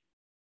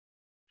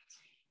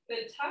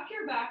 Good, tuck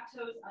your back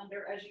toes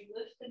under as you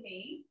lift the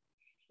knee.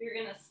 You're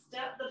gonna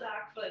step the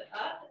back foot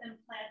up and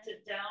plant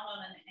it down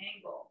on an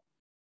angle.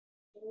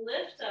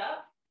 Lift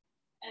up,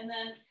 and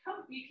then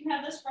you can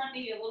have this front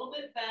knee a little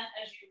bit bent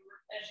as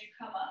you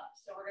come up.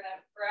 So we're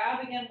gonna grab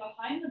again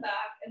behind the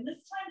back, and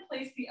this time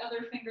place the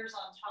other fingers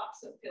on top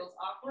so it feels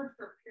awkward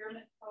for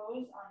pyramid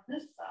pose on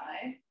this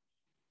side.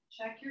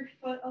 Check your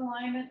foot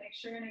alignment, make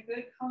sure you're in a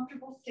good,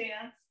 comfortable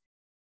stance.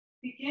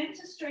 Begin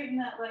to straighten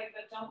that leg,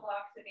 but don't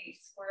block the knee.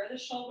 Square the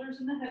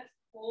shoulders and the hips,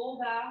 pull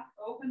back,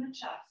 open the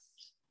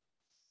chest.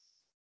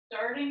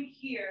 Starting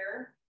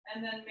here,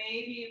 and then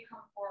maybe you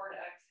come forward,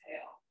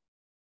 exhale.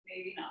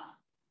 Maybe not.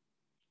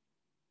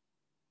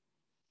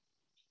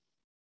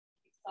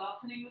 Keep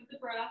softening with the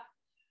breath.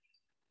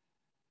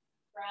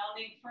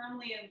 Grounding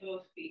firmly in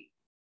both feet.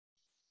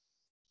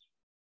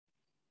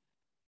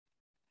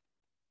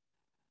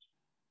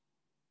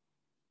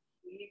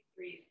 Keep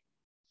breathing.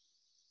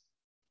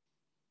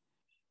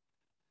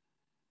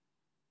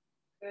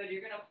 Good,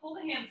 you're gonna pull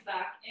the hands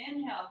back.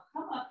 Inhale,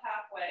 come up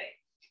halfway.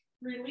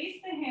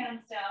 Release the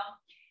hands down,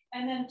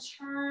 and then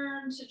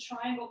turn to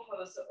triangle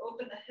pose. So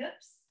open the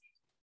hips.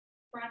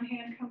 Front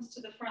hand comes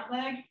to the front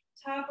leg.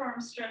 Top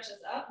arm stretches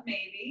up,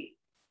 maybe,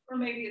 or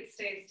maybe it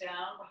stays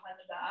down behind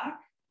the back.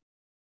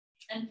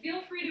 And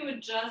feel free to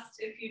adjust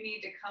if you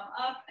need to come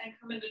up and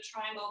come into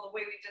triangle the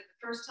way we did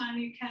the first time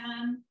you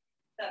can.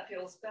 That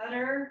feels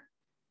better.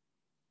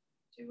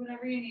 Do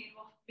whatever you need.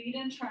 We'll feet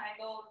in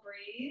triangle,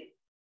 breathe.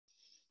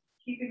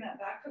 Keeping that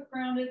back foot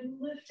grounded,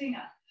 lifting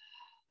up.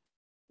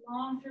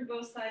 Long through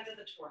both sides of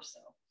the torso.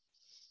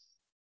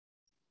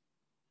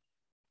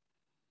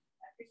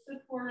 Be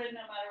supported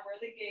no matter where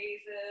the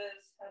gaze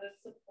is, head is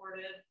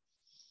supported.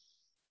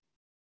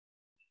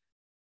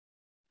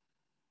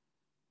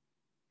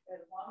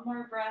 Good, one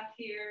more breath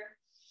here.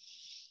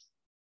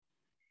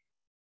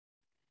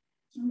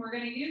 And we're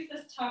going to use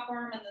this top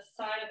arm and the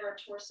side of our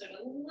torso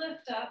to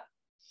lift up.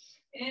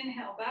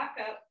 Inhale, back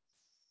up.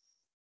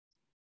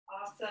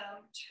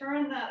 Awesome.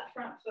 Turn that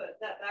front foot,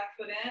 that back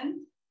foot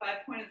in.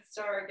 5-pointed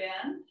star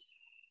again.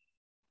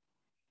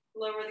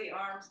 Lower the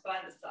arms by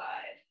the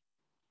side.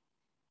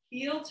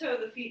 Heel toe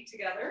the feet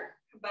together.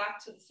 Come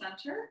back to the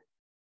center.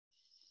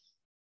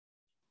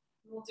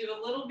 We'll do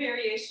a little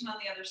variation on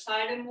the other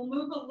side, and we'll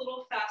move a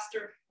little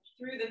faster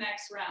through the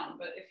next round,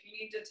 but if you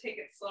need to take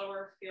it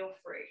slower, feel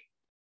free.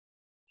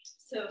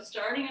 So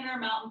starting in our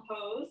mountain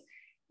pose,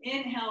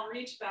 inhale,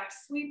 reach back,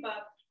 sweep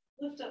up,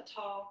 lift up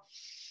tall.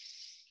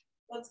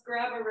 Let's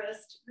grab a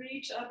wrist,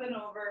 reach up and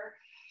over.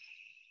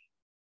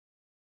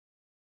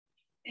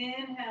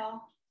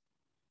 Inhale,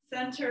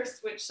 center,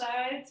 switch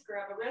sides,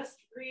 grab a wrist,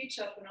 reach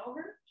up and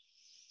over.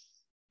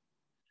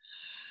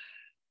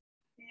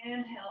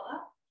 Inhale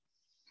up.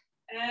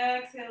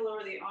 Exhale,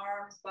 lower the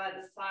arms by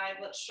the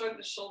side. Let's shrug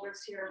the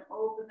shoulders here and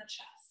open the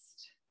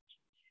chest.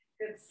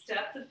 Good,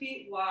 step the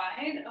feet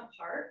wide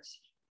apart.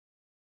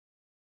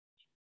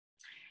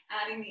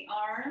 Adding the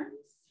arms.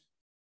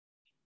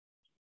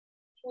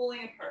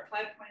 Pulling apart,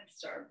 5-pointed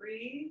star,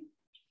 breathe.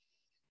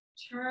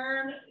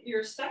 Turn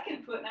your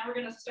second foot. Now we're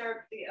gonna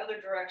start the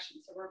other direction.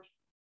 So we're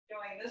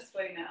going this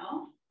way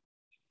now.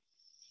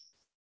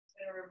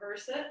 Gonna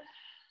reverse it.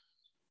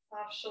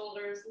 Soft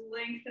shoulders,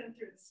 lengthen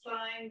through the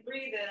spine,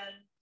 breathe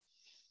in.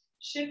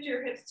 Shift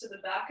your hips to the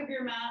back of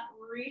your mat,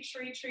 reach,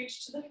 reach,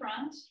 reach to the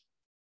front.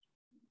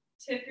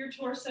 Tip your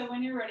torso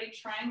when you're ready,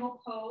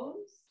 triangle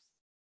pose.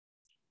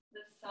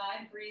 This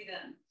side, breathe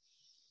in.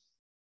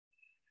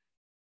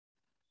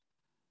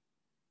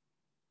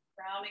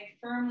 Grounding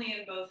firmly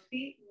in both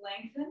feet,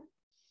 lengthen.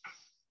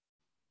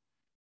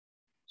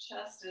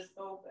 Chest is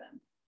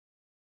open.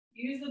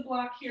 Use the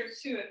block here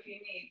too if you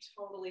need,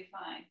 totally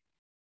fine.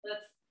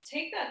 Let's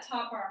take that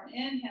top arm,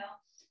 inhale,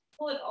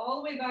 pull it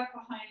all the way back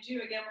behind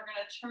you. Again, we're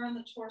gonna turn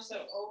the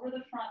torso over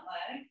the front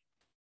leg.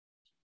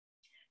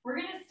 We're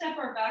gonna step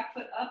our back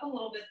foot up a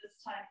little bit this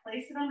time,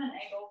 place it on an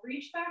angle,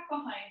 reach back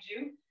behind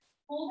you,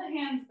 pull the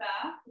hands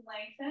back,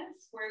 lengthen,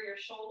 square your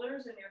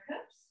shoulders and your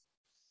hips.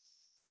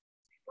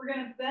 We're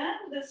gonna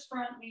bend this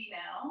front knee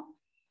now,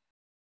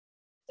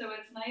 so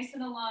it's nice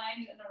and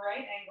aligned in the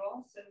right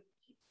angle. So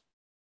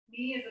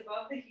knee is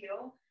above the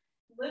heel,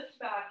 lift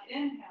back,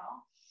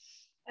 inhale.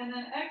 And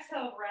then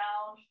exhale,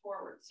 round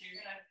forward. So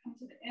you're gonna come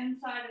to the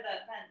inside of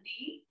that bent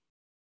knee.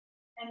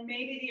 And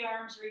maybe the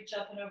arms reach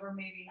up and over,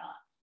 maybe not.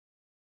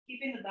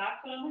 Keeping the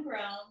back foot on the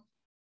ground.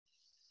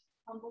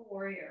 Humble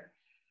warrior.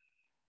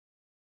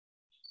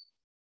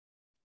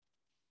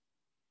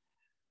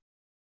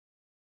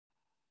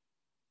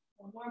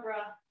 One more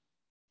breath.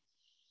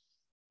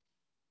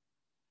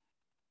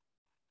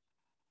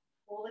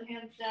 Pull the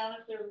hands down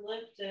if they're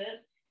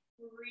lifted.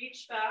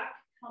 Reach back,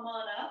 come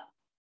on up.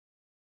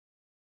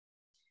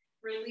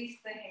 Release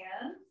the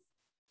hands.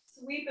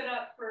 Sweep it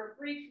up for a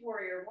brief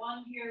warrior.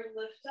 One here,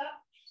 lift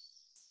up.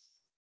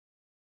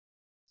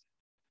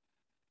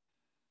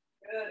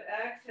 Good.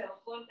 Exhale,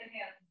 float the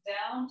hands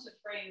down to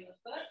frame the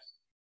foot.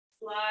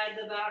 Slide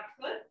the back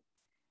foot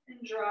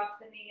and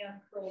drop the knee,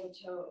 uncurl the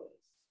toes.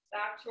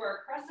 Back to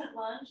our crescent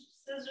lunge.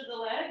 Scissor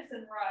the legs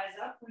and rise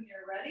up when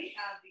you're ready.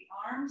 Add the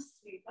arms,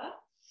 sweep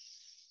up.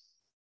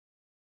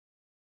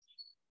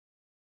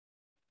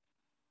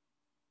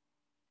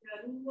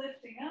 Good.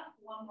 Lifting up.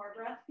 One more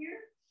breath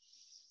here.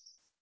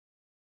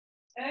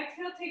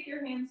 Exhale, take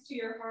your hands to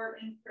your heart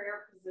in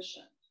prayer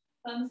position.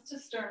 Thumbs to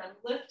sternum.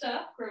 Lift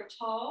up, grow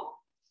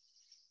tall.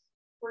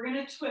 We're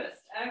going to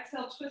twist.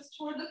 Exhale, twist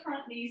toward the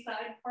front knee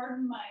side.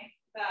 Pardon my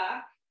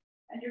back.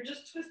 And you're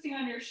just twisting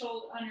on your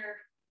shoulder, on your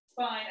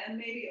spine, and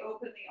maybe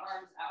open the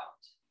arms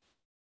out.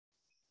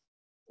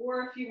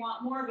 Or if you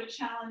want more of a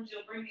challenge,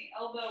 you'll bring the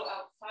elbow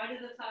outside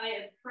of the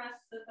thigh and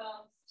press the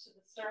thumbs to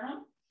the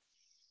sternum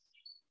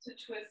to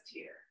twist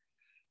here.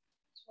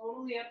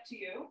 Totally up to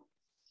you.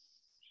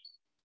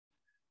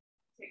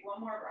 Take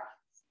one more breath.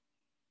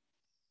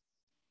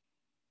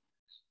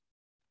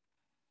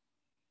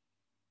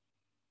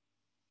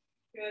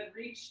 Good.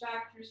 Reach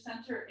back through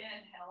center.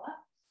 Inhale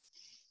up.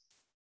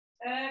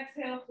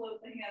 Exhale, float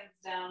the hands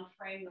down,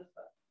 frame the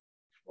foot.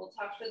 We'll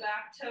tuck the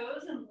back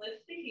toes and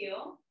lift the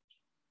heel.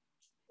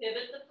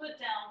 Pivot the foot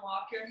down,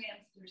 walk your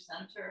hands through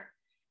center.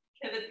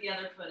 Pivot the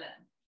other foot in.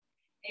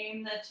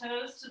 Aim the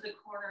toes to the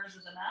corners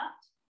of the mat.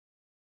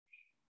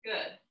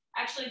 Good.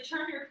 Actually,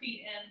 turn your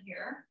feet in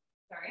here.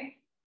 Sorry.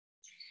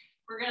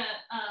 We're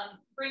gonna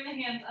bring the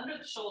hands under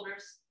the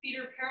shoulders. Feet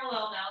are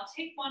parallel now.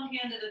 Take one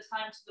hand at a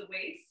time to the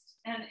waist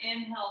and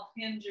inhale,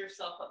 hinge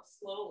yourself up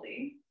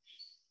slowly.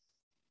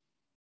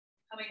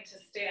 Coming to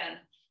stand.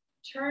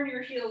 Turn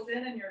your heels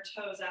in and your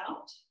toes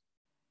out.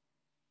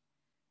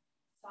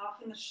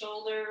 Soften the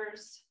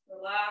shoulders,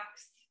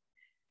 relax.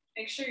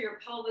 Make sure your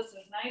pelvis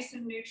is nice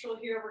and neutral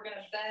here. We're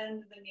gonna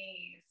bend the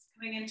knees.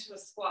 Coming into a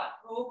squat,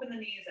 open the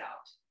knees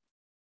out.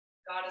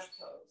 Goddess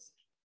pose.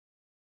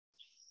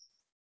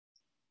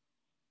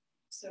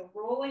 So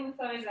rolling the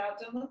thighs out,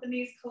 don't let the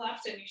knees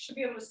collapse in. You should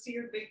be able to see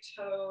your big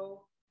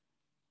toe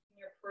in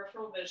your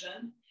peripheral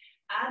vision.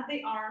 Add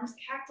the arms,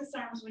 cactus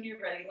arms when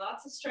you're ready.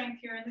 Lots of strength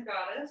here in the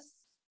goddess.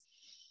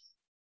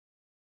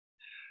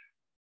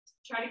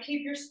 Try to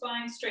keep your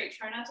spine straight.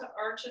 Try not to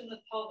arch in the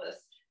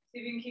pelvis. See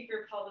if you can keep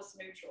your pelvis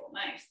neutral.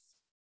 Nice.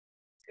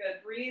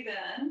 Good. Breathe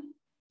in.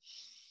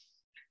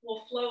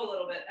 We'll flow a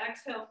little bit.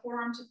 Exhale,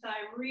 forearm to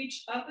thigh.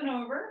 Reach up and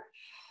over.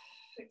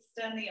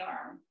 Extend the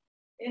arm.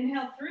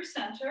 Inhale through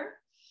center.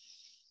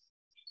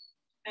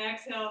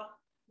 Exhale,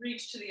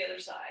 reach to the other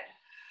side.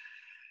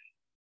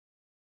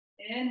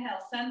 Inhale,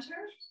 center.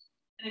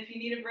 And if you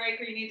need a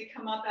break or you need to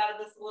come up out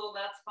of this a little,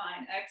 that's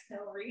fine.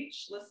 Exhale,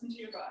 reach. Listen to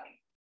your body.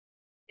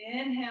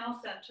 Inhale,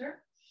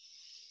 center.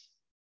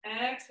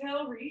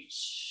 Exhale,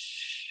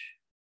 reach.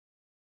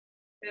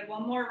 We have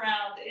one more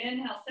round.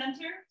 Inhale,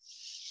 center.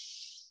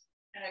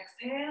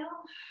 Exhale.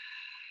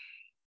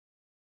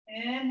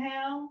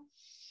 Inhale.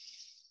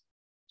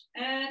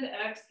 And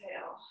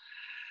exhale.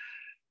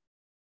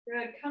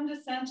 Good. Come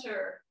to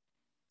center.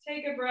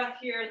 Take a breath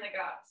here in the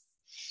guts.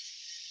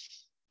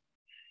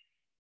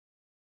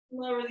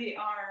 Lower the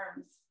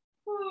arms.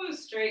 Ooh,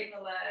 straighten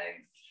the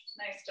legs.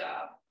 Nice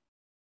job.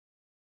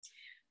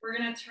 We're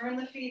going to turn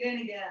the feet in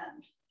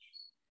again.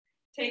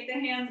 Take the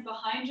hands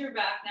behind your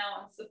back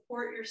now and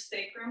support your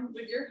sacrum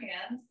with your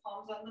hands,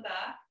 palms on the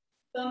back,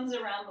 thumbs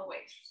around the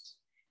waist.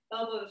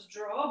 Elbows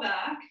draw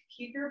back.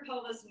 Keep your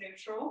pelvis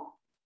neutral.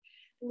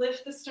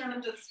 Lift the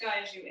sternum to the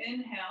sky as you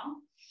inhale.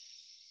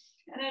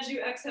 And as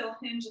you exhale,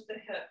 hinge at the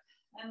hip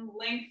and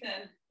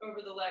lengthen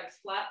over the legs,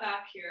 flat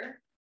back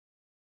here.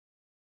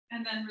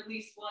 And then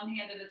release one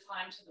hand at a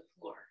time to the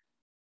floor.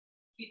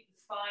 Keep the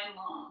spine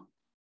long.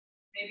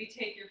 Maybe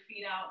take your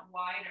feet out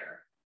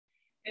wider.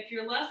 If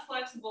you're less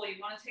flexible, you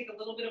want to take a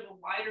little bit of a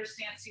wider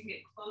stance so you can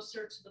get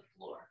closer to the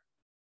floor.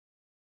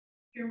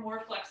 If you're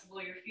more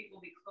flexible, your feet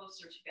will be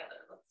closer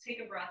together. Let's take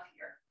a breath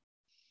here.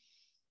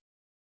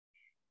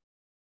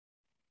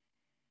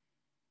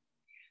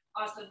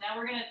 Awesome. Now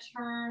we're going to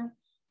turn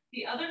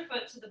the other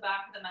foot to the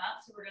back of the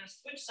mat. So we're going to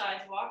switch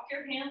sides. Walk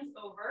your hands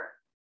over.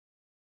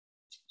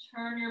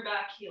 Turn your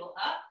back heel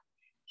up.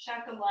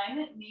 Check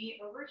alignment, knee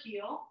over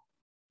heel.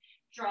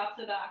 Drop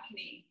the back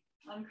knee.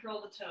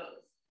 Uncurl the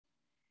toes.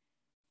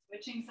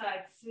 Switching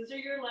sides. Scissor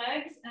your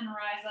legs and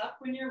rise up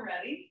when you're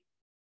ready.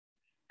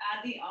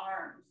 Add the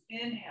arms.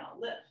 Inhale,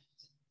 lift.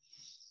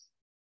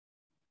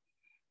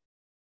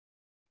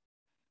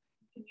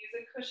 You can use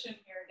a cushion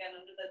here again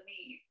under the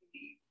knee if you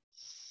need.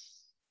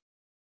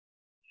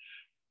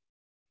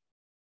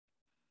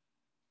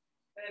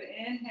 Good.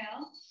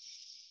 Inhale.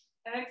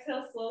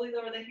 Exhale, slowly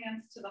lower the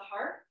hands to the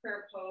heart,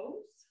 prayer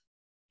pose.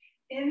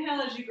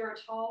 Inhale as you grow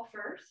tall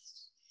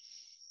first.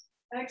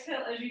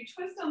 Exhale as you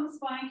twist on the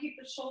spine, keep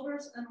the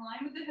shoulders in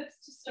line with the hips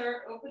to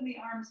start. Open the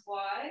arms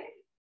wide.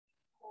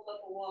 Hold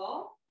up a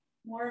wall.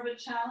 More of a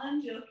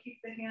challenge, you'll keep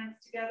the hands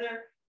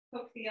together,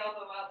 hook the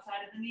elbow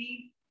outside of the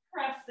knee,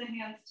 press the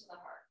hands to the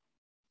heart.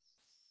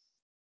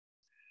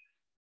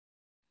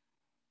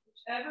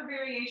 Whichever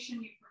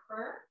variation you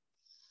prefer.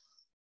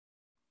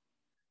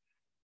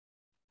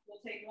 We'll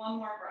We'll take one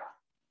more breath.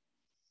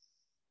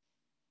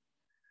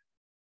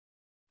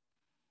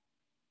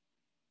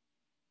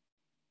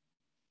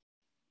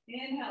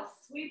 Inhale,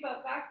 sweep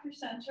up back through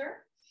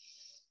center.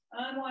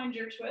 Unwind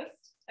your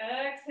twist.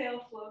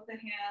 Exhale, float the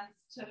hands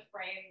to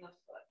frame the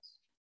foot.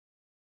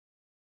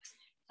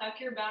 Tuck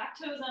your back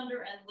toes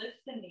under and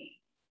lift the knee.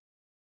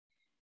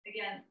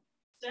 Again,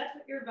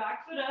 step your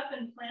back foot up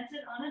and plant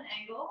it on an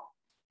angle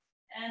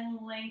and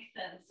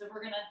lengthen. So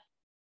we're gonna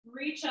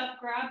reach up,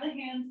 grab the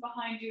hands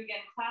behind you.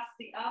 Again, clasp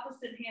the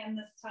opposite hand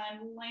this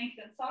time,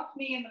 lengthen, soft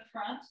knee in the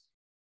front.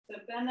 So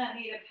bend that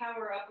knee to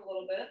power up a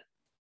little bit.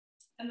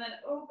 And then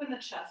open the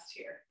chest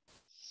here.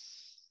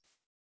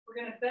 We're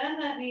gonna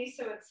bend that knee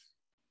so it's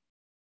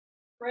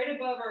right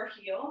above our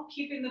heel,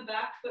 keeping the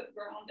back foot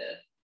grounded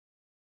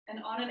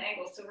and on an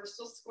angle. So we're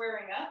still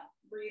squaring up.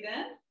 Breathe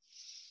in,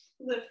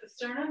 lift the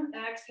sternum,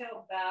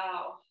 exhale,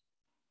 bow.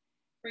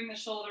 Bring the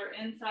shoulder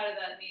inside of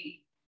that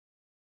knee.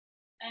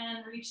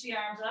 And reach the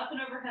arms up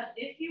and overhead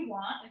if you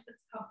want, if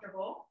it's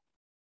comfortable.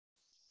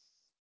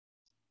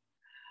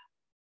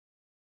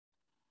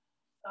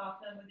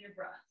 Soften with your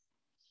breath.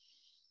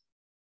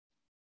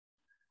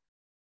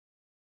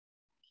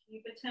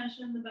 Keep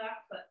attention in the back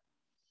foot.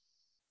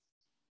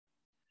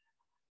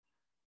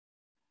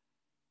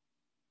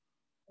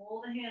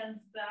 Pull the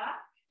hands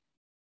back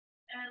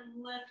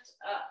and lift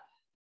up.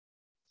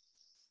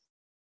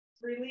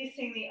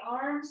 Releasing the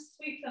arms,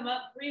 sweep them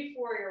up, breathe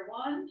warrior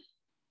one.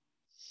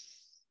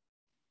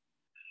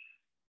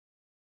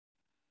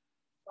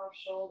 Soft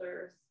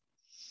shoulders.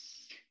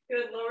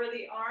 Good, lower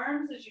the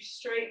arms as you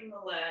straighten the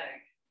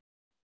leg.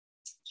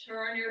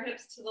 Turn your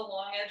hips to the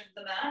long edge of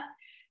the mat,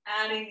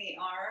 adding the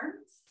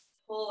arms.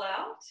 Pull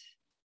out,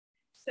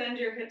 send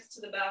your hips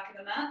to the back of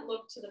the mat,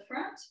 look to the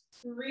front,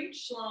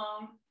 reach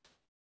long,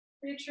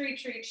 reach,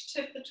 reach, reach,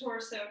 tip the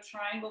torso,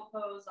 triangle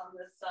pose on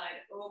this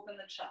side, open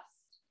the chest.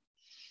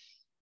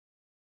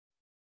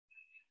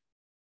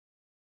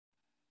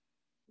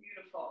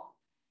 Beautiful.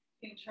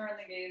 You can turn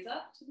the gaze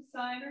up to the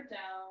side or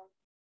down,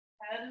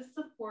 head is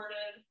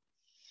supported.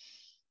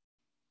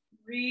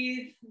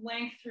 Breathe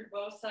length through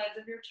both sides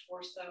of your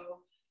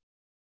torso.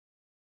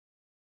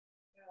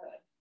 Good.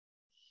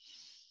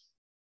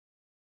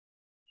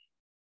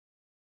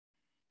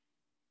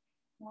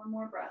 One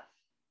more breath.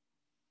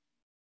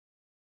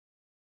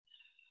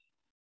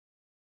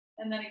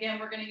 And then again,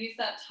 we're going to use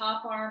that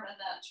top arm and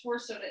that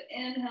torso to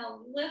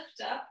inhale,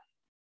 lift up.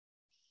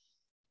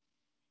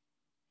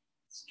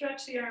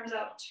 Stretch the arms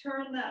out,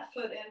 turn that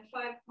foot in,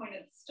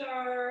 5-pointed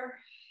star.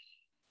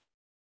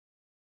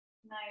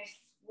 Nice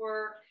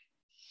work.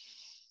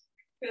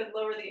 Good,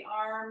 lower the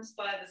arms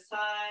by the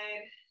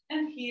side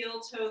and heel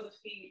toe the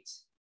feet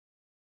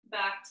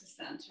back to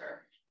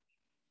center.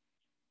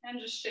 And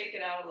just shake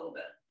it out a little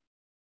bit.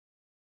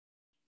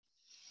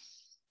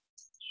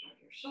 Shrug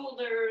your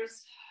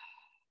shoulders.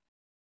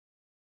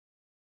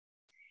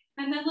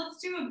 And then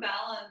let's do a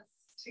balance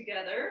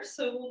together.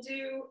 So we'll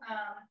do,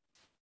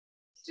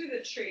 let's do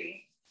the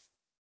tree.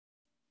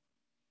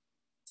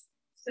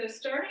 So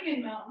starting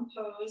in mountain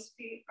pose,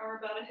 feet are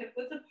about a hip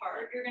width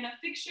apart. You're gonna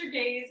fix your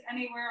gaze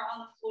anywhere on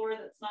the floor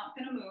that's not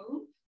gonna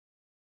move.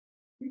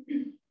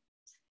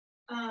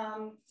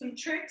 Some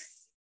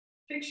tricks,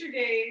 fix your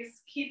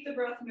gaze, keep the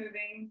breath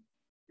moving,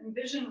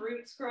 envision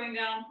roots growing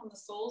down from the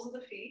soles of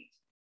the feet,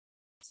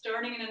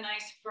 starting in a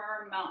nice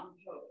firm mountain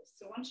pose.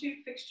 So once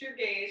you've fixed your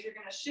gaze, you're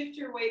gonna shift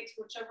your weight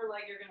to whichever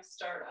leg you're gonna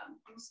start on.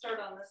 I'm gonna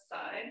start on this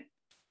side.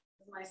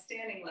 My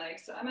standing leg.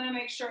 So I'm going to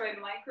make sure I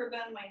micro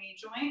bend my knee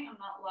joint. I'm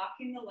not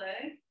locking the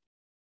leg.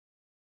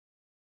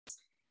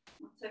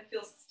 Once I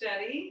feel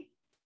steady,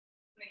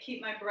 I'm going to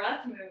keep my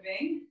breath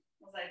moving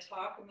as I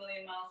talk a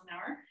million miles an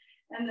hour,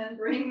 and then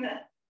bring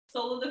the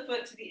sole of the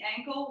foot to the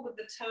ankle with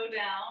the toe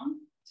down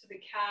to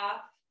the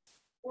calf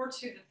or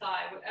to the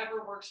thigh,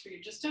 whatever works for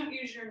you. Just don't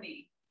use your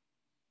knee.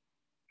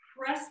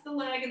 Press the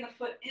leg and the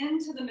foot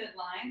into the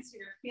midline so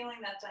you're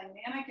feeling that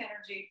dynamic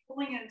energy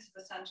pulling into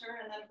the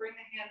center, and then bring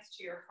the hands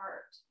to your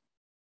heart.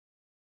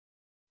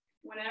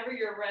 Whenever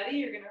you're ready,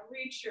 you're going to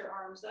reach your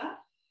arms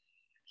up.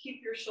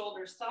 Keep your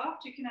shoulders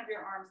soft. You can have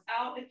your arms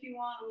out if you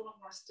want a little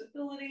more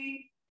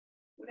stability,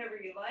 whatever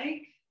you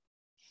like.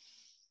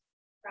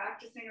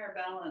 Practicing our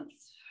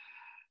balance.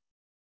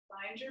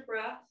 Find your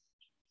breath.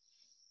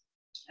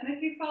 And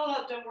if you fall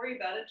out, don't worry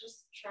about it.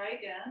 Just try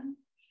again.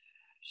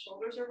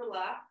 Shoulders are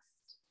relaxed.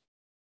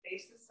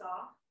 Face is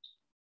soft.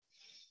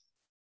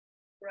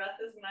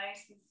 Breath is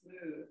nice and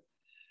smooth.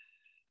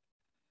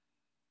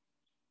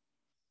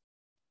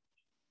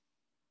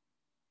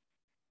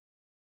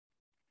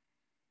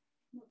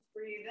 Let's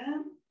breathe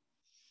in.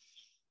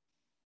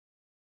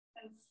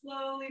 And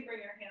slowly bring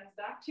your hands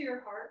back to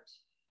your heart,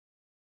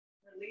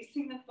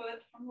 releasing the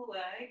foot from the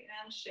leg,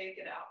 and shake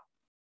it out.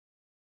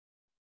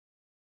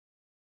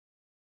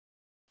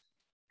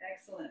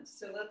 Excellent.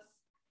 So let's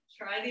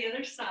try the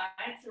other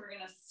side. So we're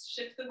going to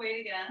shift the weight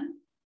again.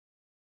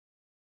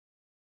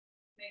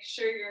 Make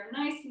sure you're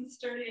nice and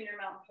sturdy in your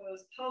mountain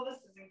pose. Pelvis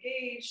is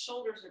engaged,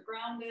 shoulders are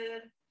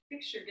grounded.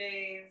 Fix your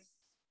gaze.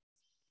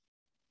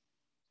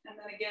 And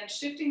then again,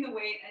 shifting the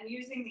weight and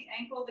using the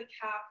ankle, the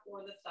calf,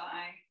 or the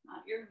thigh,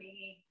 not your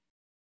knee.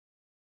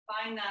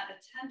 Find that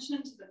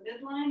attention to the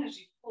midline as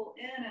you pull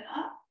in and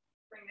up.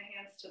 Bring the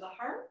hands to the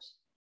heart.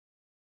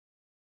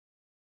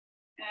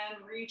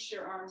 And reach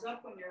your arms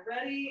up when you're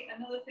ready.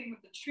 Another thing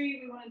with the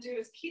tree we want to do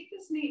is keep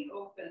this knee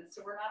open.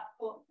 So we're not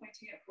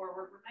pointing it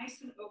forward. We're nice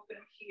and open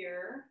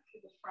here to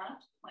the front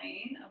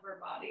plane of our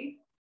body.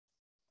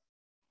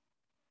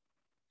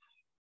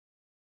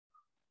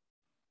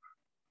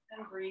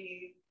 And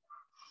breathe.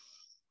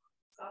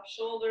 Soft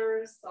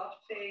shoulders, soft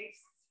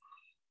face.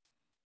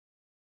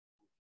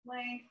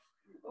 Length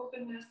and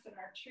openness in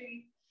our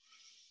tree.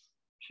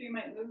 Tree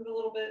might move a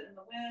little bit in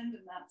the wind,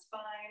 and that's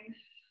fine.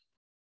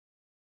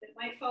 It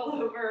might fall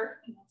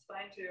over, and that's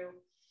fine too.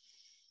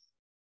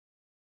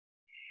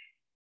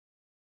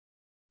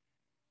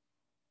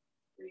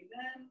 Breathe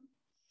in.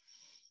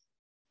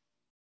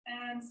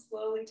 And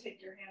slowly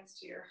take your hands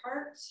to your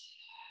heart.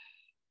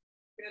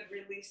 Good,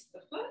 release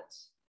the foot.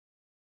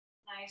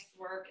 Nice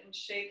work, and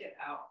shake it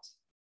out.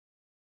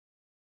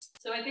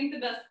 So I think the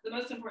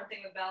most important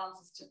thing with balance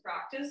is to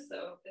practice.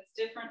 So it's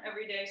different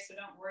every day, so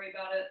don't worry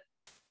about it.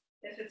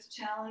 If it's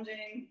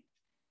challenging,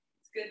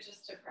 it's good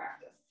just to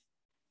practice.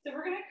 So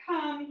we're gonna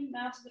come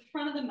now to the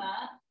front of the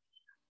mat,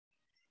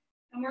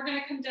 and we're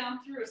gonna come down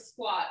through a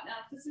squat.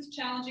 Now, if this is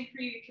challenging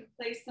for you, you can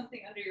place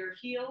something under your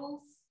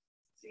heels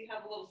so you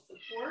have a little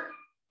support,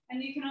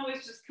 and you can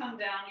always just come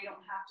down. You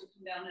don't have to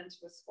come down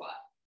into a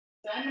squat.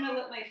 So I'm gonna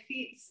let my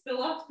feet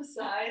spill off the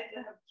sides.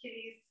 I have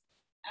kitties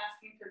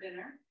asking for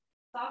dinner.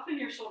 Soften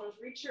your shoulders,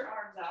 reach your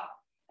arms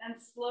out, and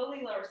slowly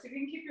lower. So you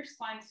can keep your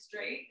spine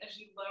straight as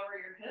you lower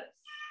your hips.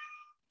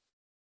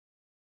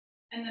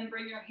 And then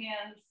bring your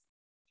hands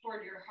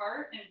toward your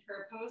heart in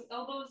prayer pose,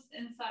 elbows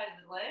inside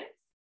the legs,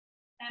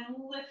 and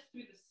lift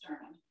through the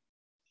sternum.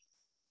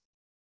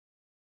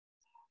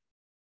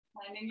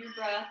 Finding your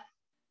breath.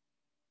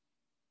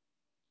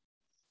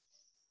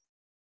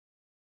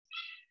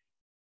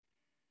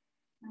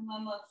 And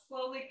then let's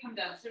slowly come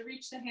down. So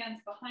reach the hands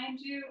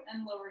behind you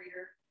and lower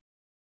your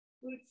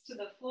glutes to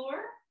the floor.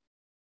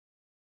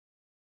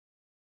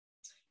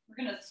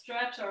 We're going to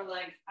stretch our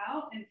legs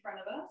out in front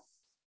of us.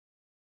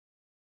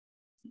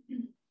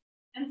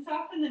 And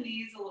soften the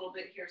knees a little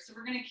bit here. So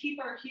we're going to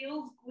keep our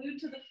heels glued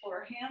to the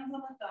floor, hands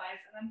on the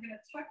thighs, and I'm going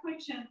to tuck my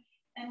chin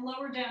and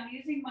lower down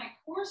using my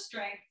core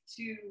strength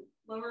to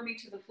lower me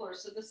to the floor.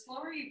 So the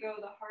slower you go,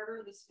 the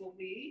harder this will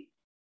be.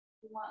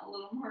 We want a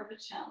little more of a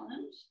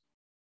challenge.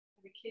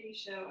 Have a kitty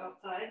show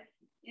outside.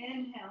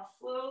 Inhale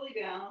slowly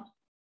down.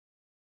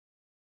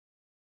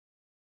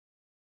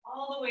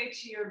 All the way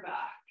to your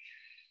back.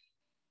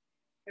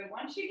 Okay,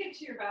 once you get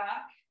to your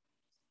back,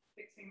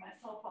 fixing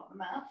myself on the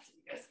mat so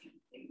you guys can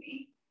see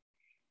me.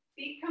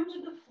 Feet come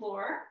to the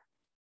floor.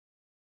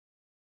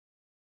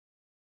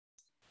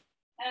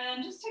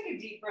 And just take a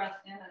deep breath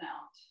in and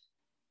out.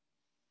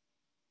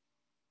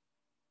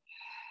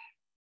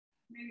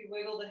 Maybe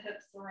wiggle the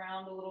hips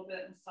around a little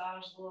bit,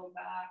 massage the low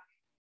back.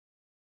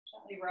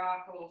 Gently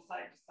rock a little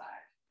side to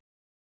side.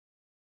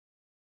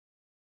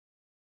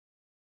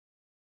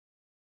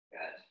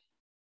 Good.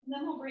 And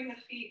then we'll bring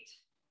the feet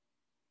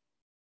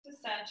to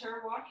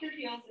center. Walk your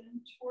heels in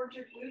towards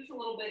your glutes a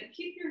little bit.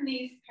 Keep your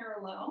knees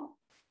parallel.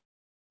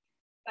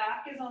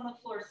 Back is on the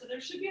floor. So there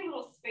should be a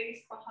little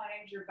space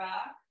behind your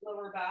back,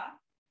 lower back,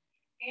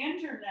 and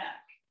your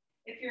neck.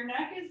 If your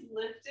neck is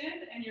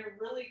lifted and you're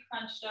really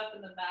crunched up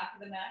in the back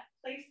of the neck,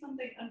 place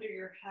something under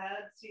your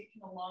head so you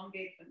can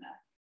elongate the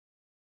neck.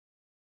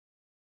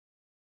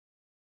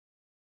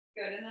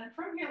 Good, and then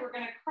from here, we're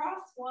gonna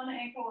cross one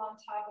ankle on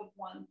top of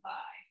one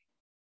thigh.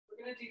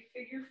 We're gonna do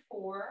figure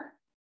 4.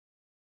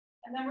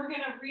 And then we're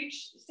gonna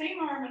reach the same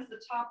arm as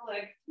the top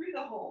leg through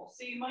the hole.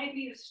 So you might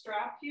need a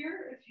strap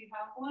here if you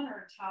have one,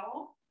 or a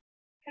towel.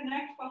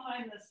 Connect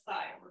behind this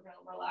thigh. We're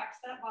gonna relax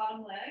that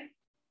bottom leg,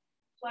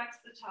 flex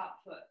the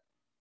top foot.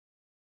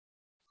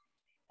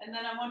 And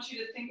then I want you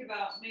to think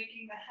about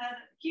making the head,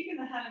 keeping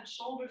the head and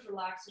shoulders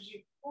relaxed as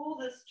you pull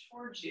this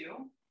towards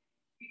you.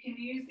 You can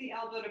use the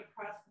elbow to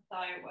press the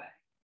thigh away.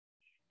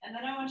 And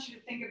then I want you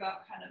to think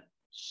about kind of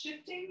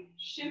shifting,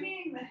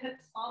 shimmying the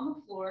hips on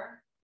the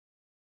floor,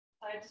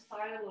 side to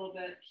side a little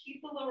bit.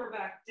 Keep the lower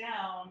back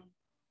down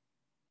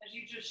as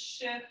you just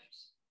shift,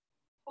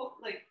 pull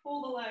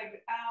the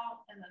leg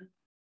out and then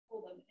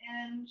pull them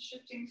in,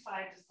 shifting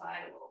side to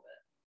side a little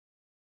bit.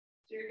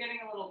 So you're getting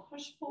a little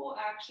push-pull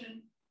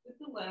action with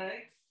the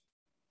legs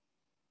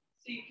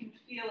so you can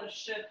feel a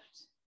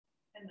shift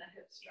in the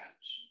hip stretch.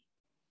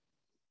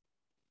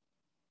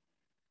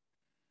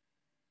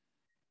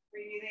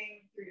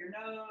 Breathing through your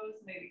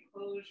nose, maybe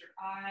close your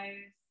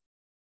eyes.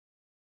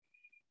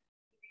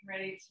 Getting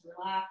ready to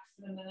relax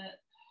in a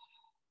minute.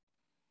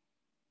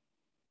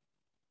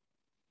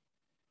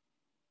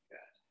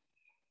 Good.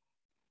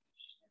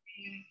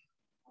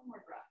 One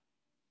more breath.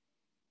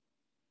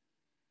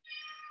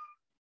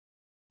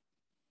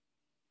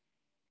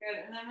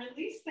 Good, and then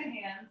release the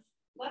hands.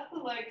 Let the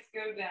legs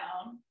go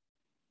down.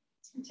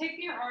 And take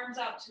your arms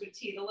out to a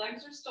T. The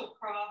legs are still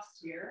crossed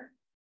here.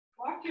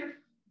 Walk your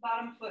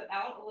bottom foot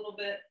out a little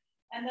bit,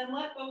 and then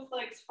let both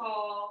legs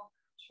fall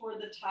toward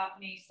the top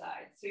knee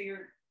side. So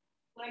your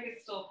leg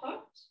is still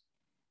hooked.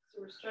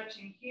 So we're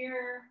stretching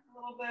here a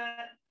little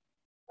bit.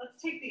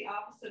 Let's take the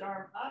opposite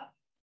arm up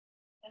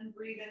and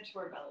breathe into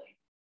our belly.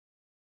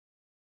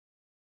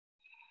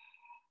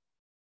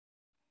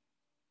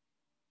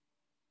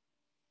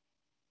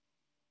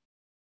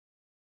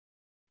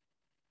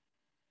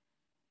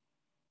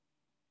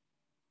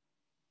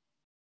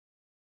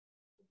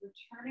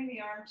 Returning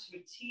the arm to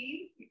a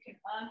T, you can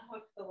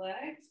unhook the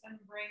legs and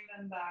bring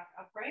them back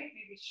upright.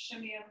 Maybe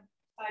shimmy them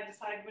side to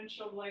side,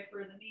 windshield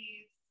wiper the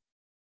knees.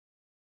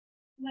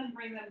 And then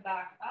bring them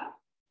back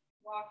up.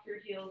 Walk your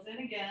heels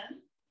in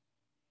again.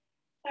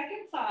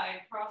 Second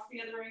side, cross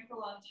the other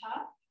ankle on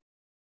top.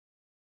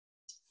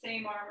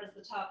 Same arm as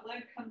the top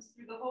leg comes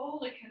through the hole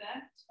to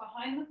connect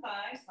behind the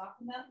thigh.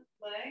 Soften that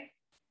leg.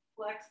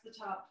 Flex the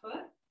top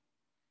foot.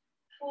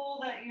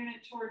 Pull that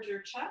unit towards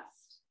your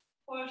chest.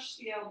 Push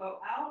the elbow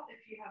out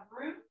if you have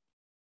room.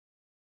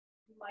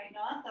 You might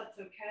not, that's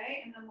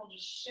okay. And then we'll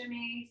just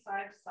shimmy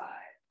side to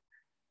side.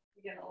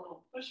 You get a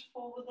little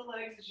push-pull with the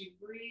legs as you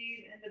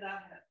breathe into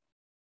that hip.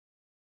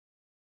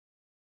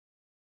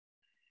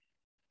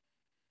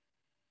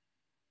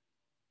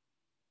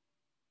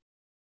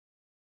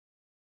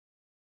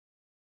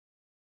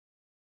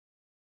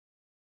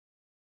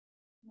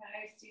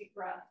 Nice deep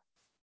breath.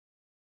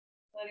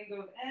 Letting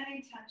go of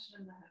any tension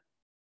in the hip.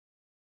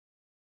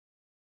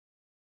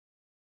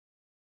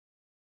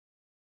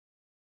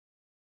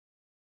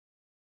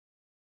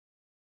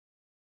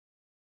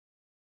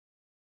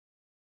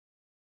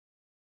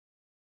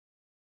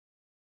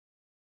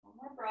 One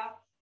more breath.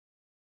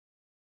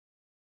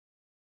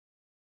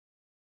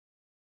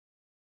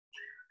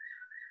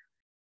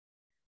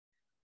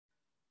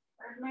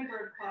 Pardon my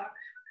bird clock.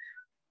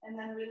 And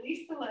then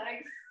release the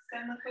legs.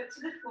 Send the foot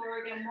to the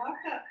floor again. Walk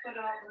that foot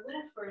out a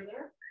little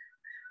further.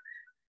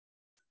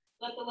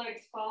 Let the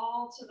legs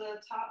fall to the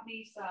top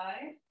knee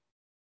side.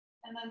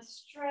 And then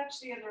stretch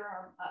the other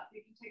arm up.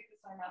 You can take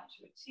this arm out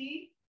to a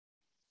T.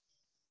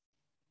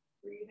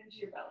 Breathe into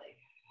your belly.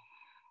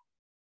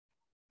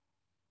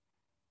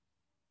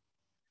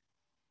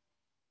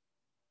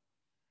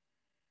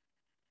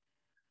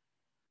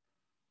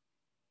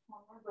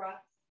 One more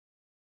breath.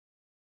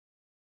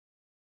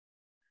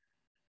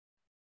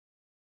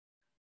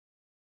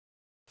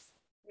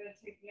 We're going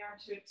to take the arm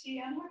to a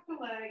T, unhook the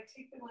leg,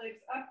 take the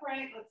legs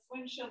upright. Let's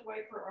windshield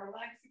wiper our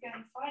legs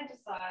again, side to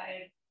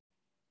side.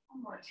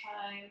 One more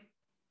time.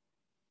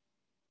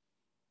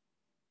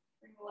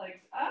 Bring the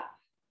legs up,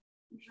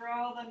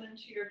 draw them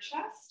into your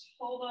chest,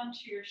 hold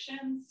onto your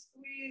shins,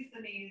 squeeze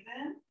the knees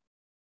in,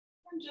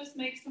 and just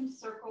make some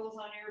circles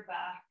on your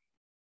back.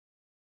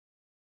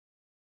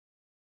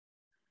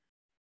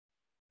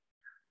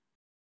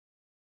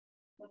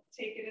 Let's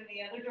take it in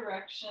the other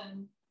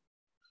direction.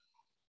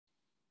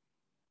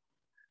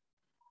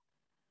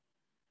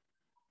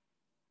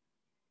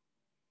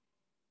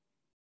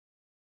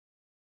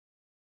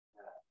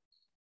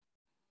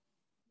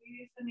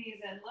 Squeeze the knees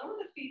in, lower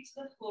the feet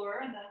to the floor,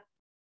 and then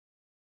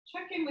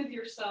check in with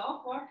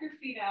yourself. Walk your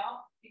feet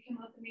out. You can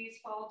let the knees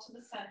fall to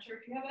the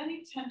center. If you have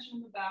any tension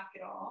in the back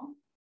at all,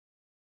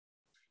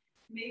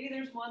 maybe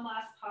there's one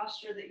last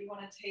posture that you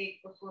want to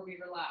take before we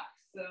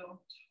relax.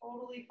 So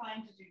totally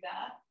fine to do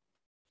that.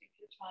 Take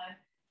your time.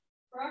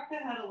 Rock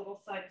the head a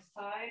little side to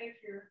side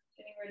if you're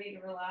getting ready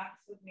to relax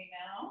with me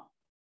now.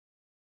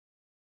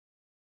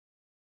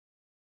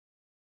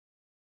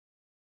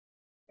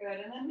 Good,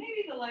 and then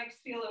maybe the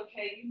legs feel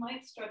okay. You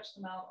might stretch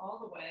them out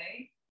all the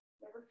way.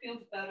 Whatever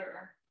feels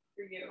better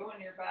for you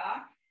and your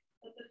back.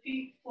 Let the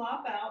feet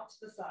flop out to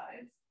the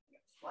sides.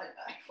 Slide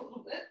back a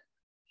little bit.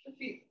 The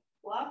feet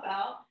flop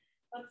out.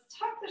 Let's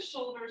tuck the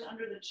shoulders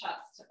under the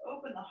chest to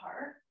open the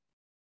heart.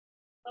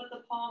 Let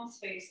the palms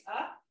face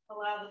up.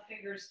 Allow the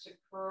fingers to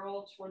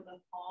curl toward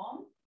the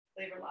palm.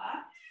 They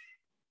relax.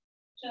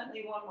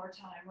 Gently one more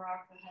time,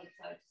 rock the head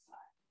side to side.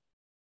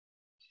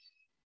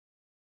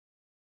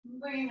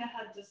 Bringing the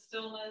head to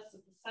stillness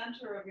at the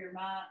center of your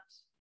mat.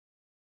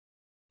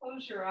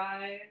 Close your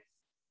eyes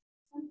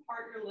and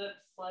part your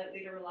lips slightly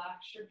to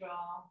relax your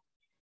jaw.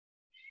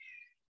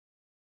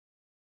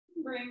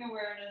 Bring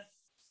awareness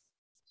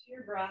to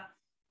your breath.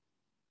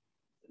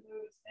 It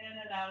moves in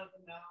and out of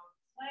the nose,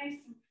 nice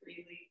and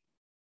freely,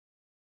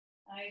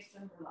 nice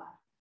and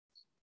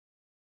relaxed.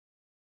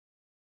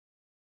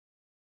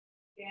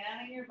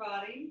 Scanning your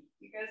body.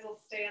 You guys will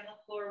stay on the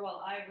floor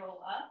while I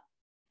roll up.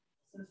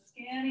 So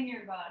scanning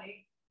your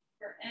body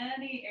for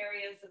any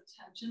areas of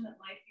tension that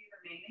might be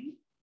remaining.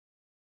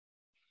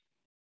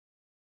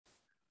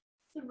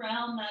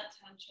 Surround that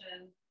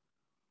tension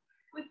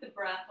with the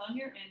breath on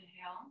your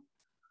inhale.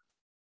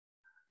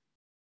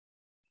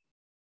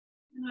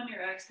 And on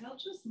your exhale,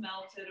 just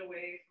melt it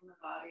away from the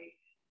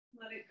body.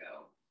 Let it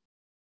go.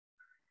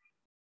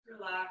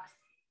 Relax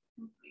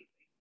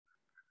completely.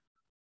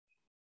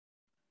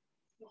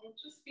 So we'll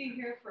just be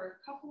here for a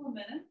couple of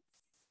minutes.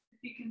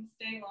 If you can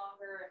stay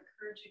longer, I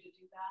encourage you to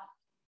do that.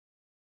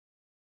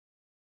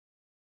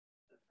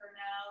 But for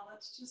now,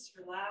 let's just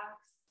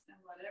relax and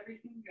let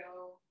everything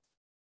go.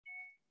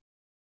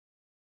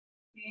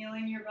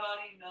 Feeling your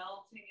body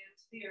melting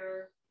into the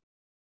earth,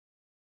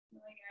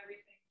 feeling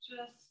everything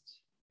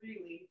just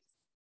release.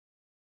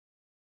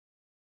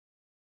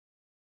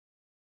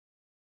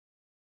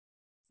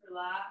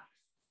 Relax.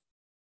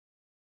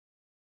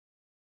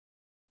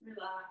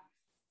 Relax.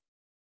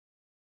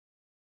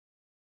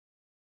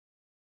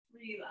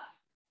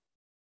 Relax.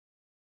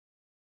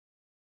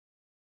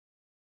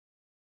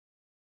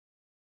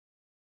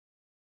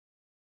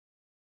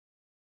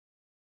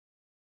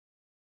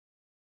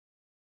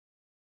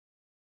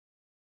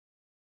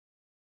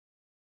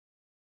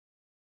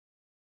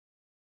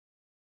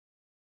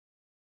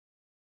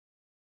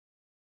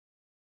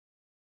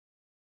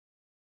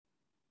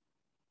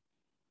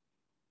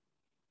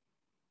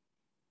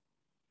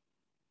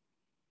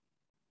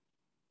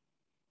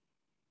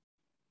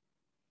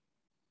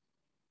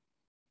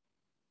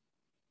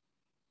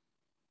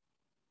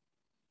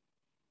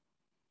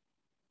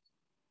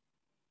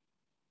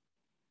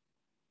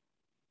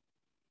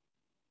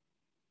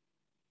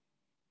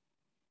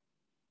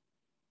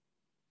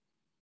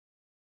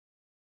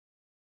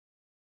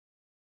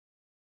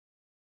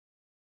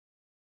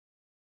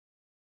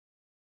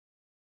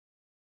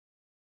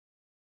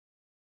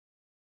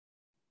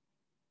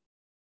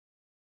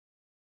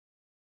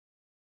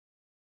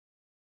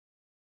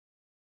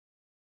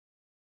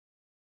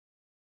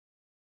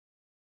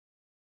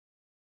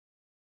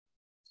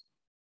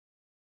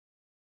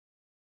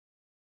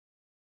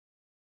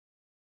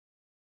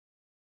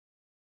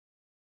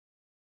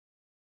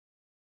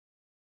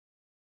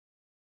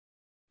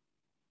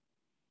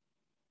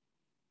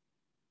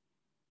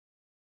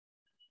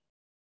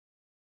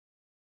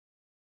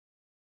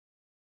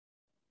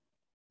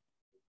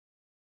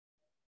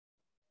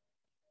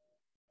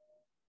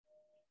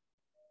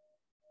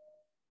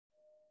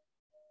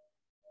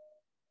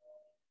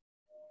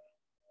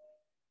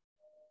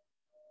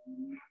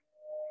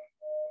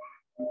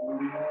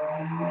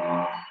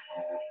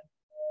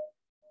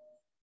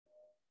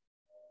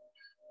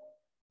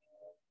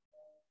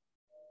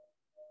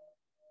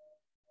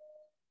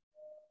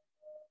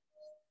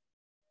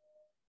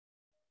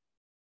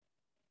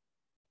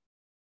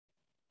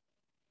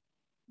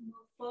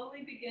 We'll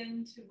slowly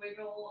begin to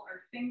wiggle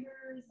our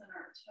fingers and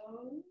our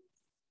toes.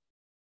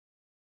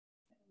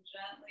 And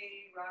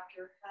gently rock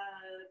your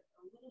head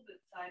a little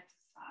bit side to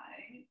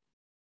side.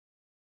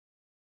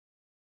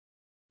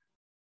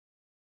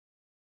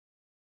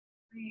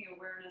 Bringing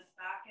awareness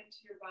back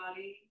into your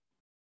body.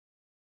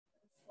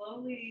 And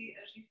slowly,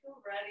 as you feel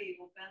ready,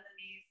 we'll bend the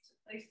knees to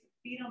place the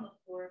feet on the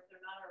floor if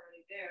they're not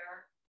already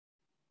there.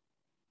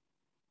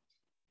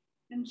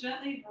 And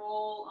gently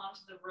roll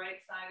onto the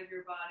right side of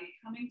your body,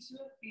 coming to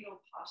a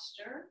fetal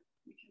posture.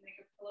 You can make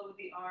a pillow with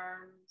the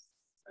arms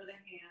or the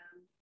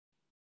hands.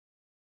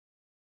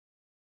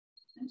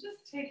 And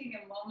just taking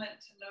a moment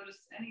to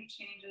notice any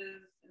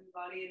changes in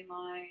body and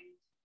mind.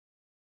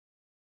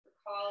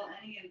 Recall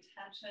any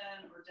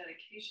intention or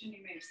dedication you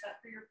may have set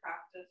for your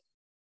practice.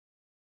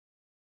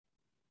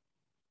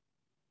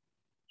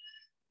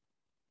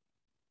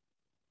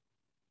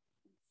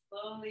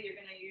 Slowly, you're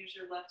going to use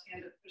your left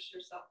hand to push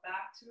yourself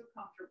back to a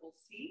comfortable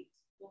seat.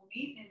 We'll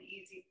meet in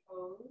easy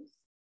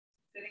pose,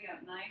 sitting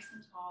up nice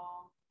and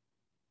tall,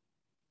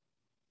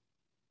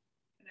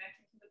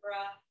 connecting to the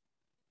breath.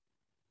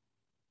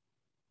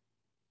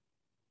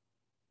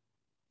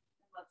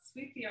 And let's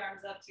sweep the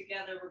arms up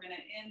together. We're going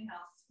to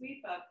inhale,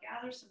 sweep up,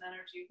 gather some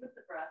energy with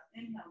the breath.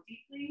 Inhale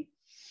deeply.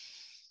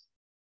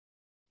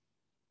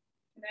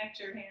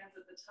 Connect your hands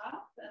at the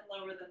top and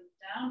lower them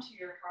down to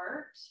your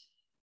heart.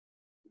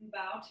 And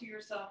bow to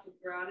yourself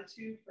with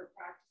gratitude for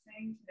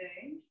practicing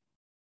today.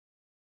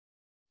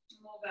 And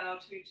we'll bow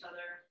to each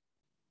other.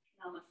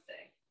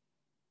 Namaste.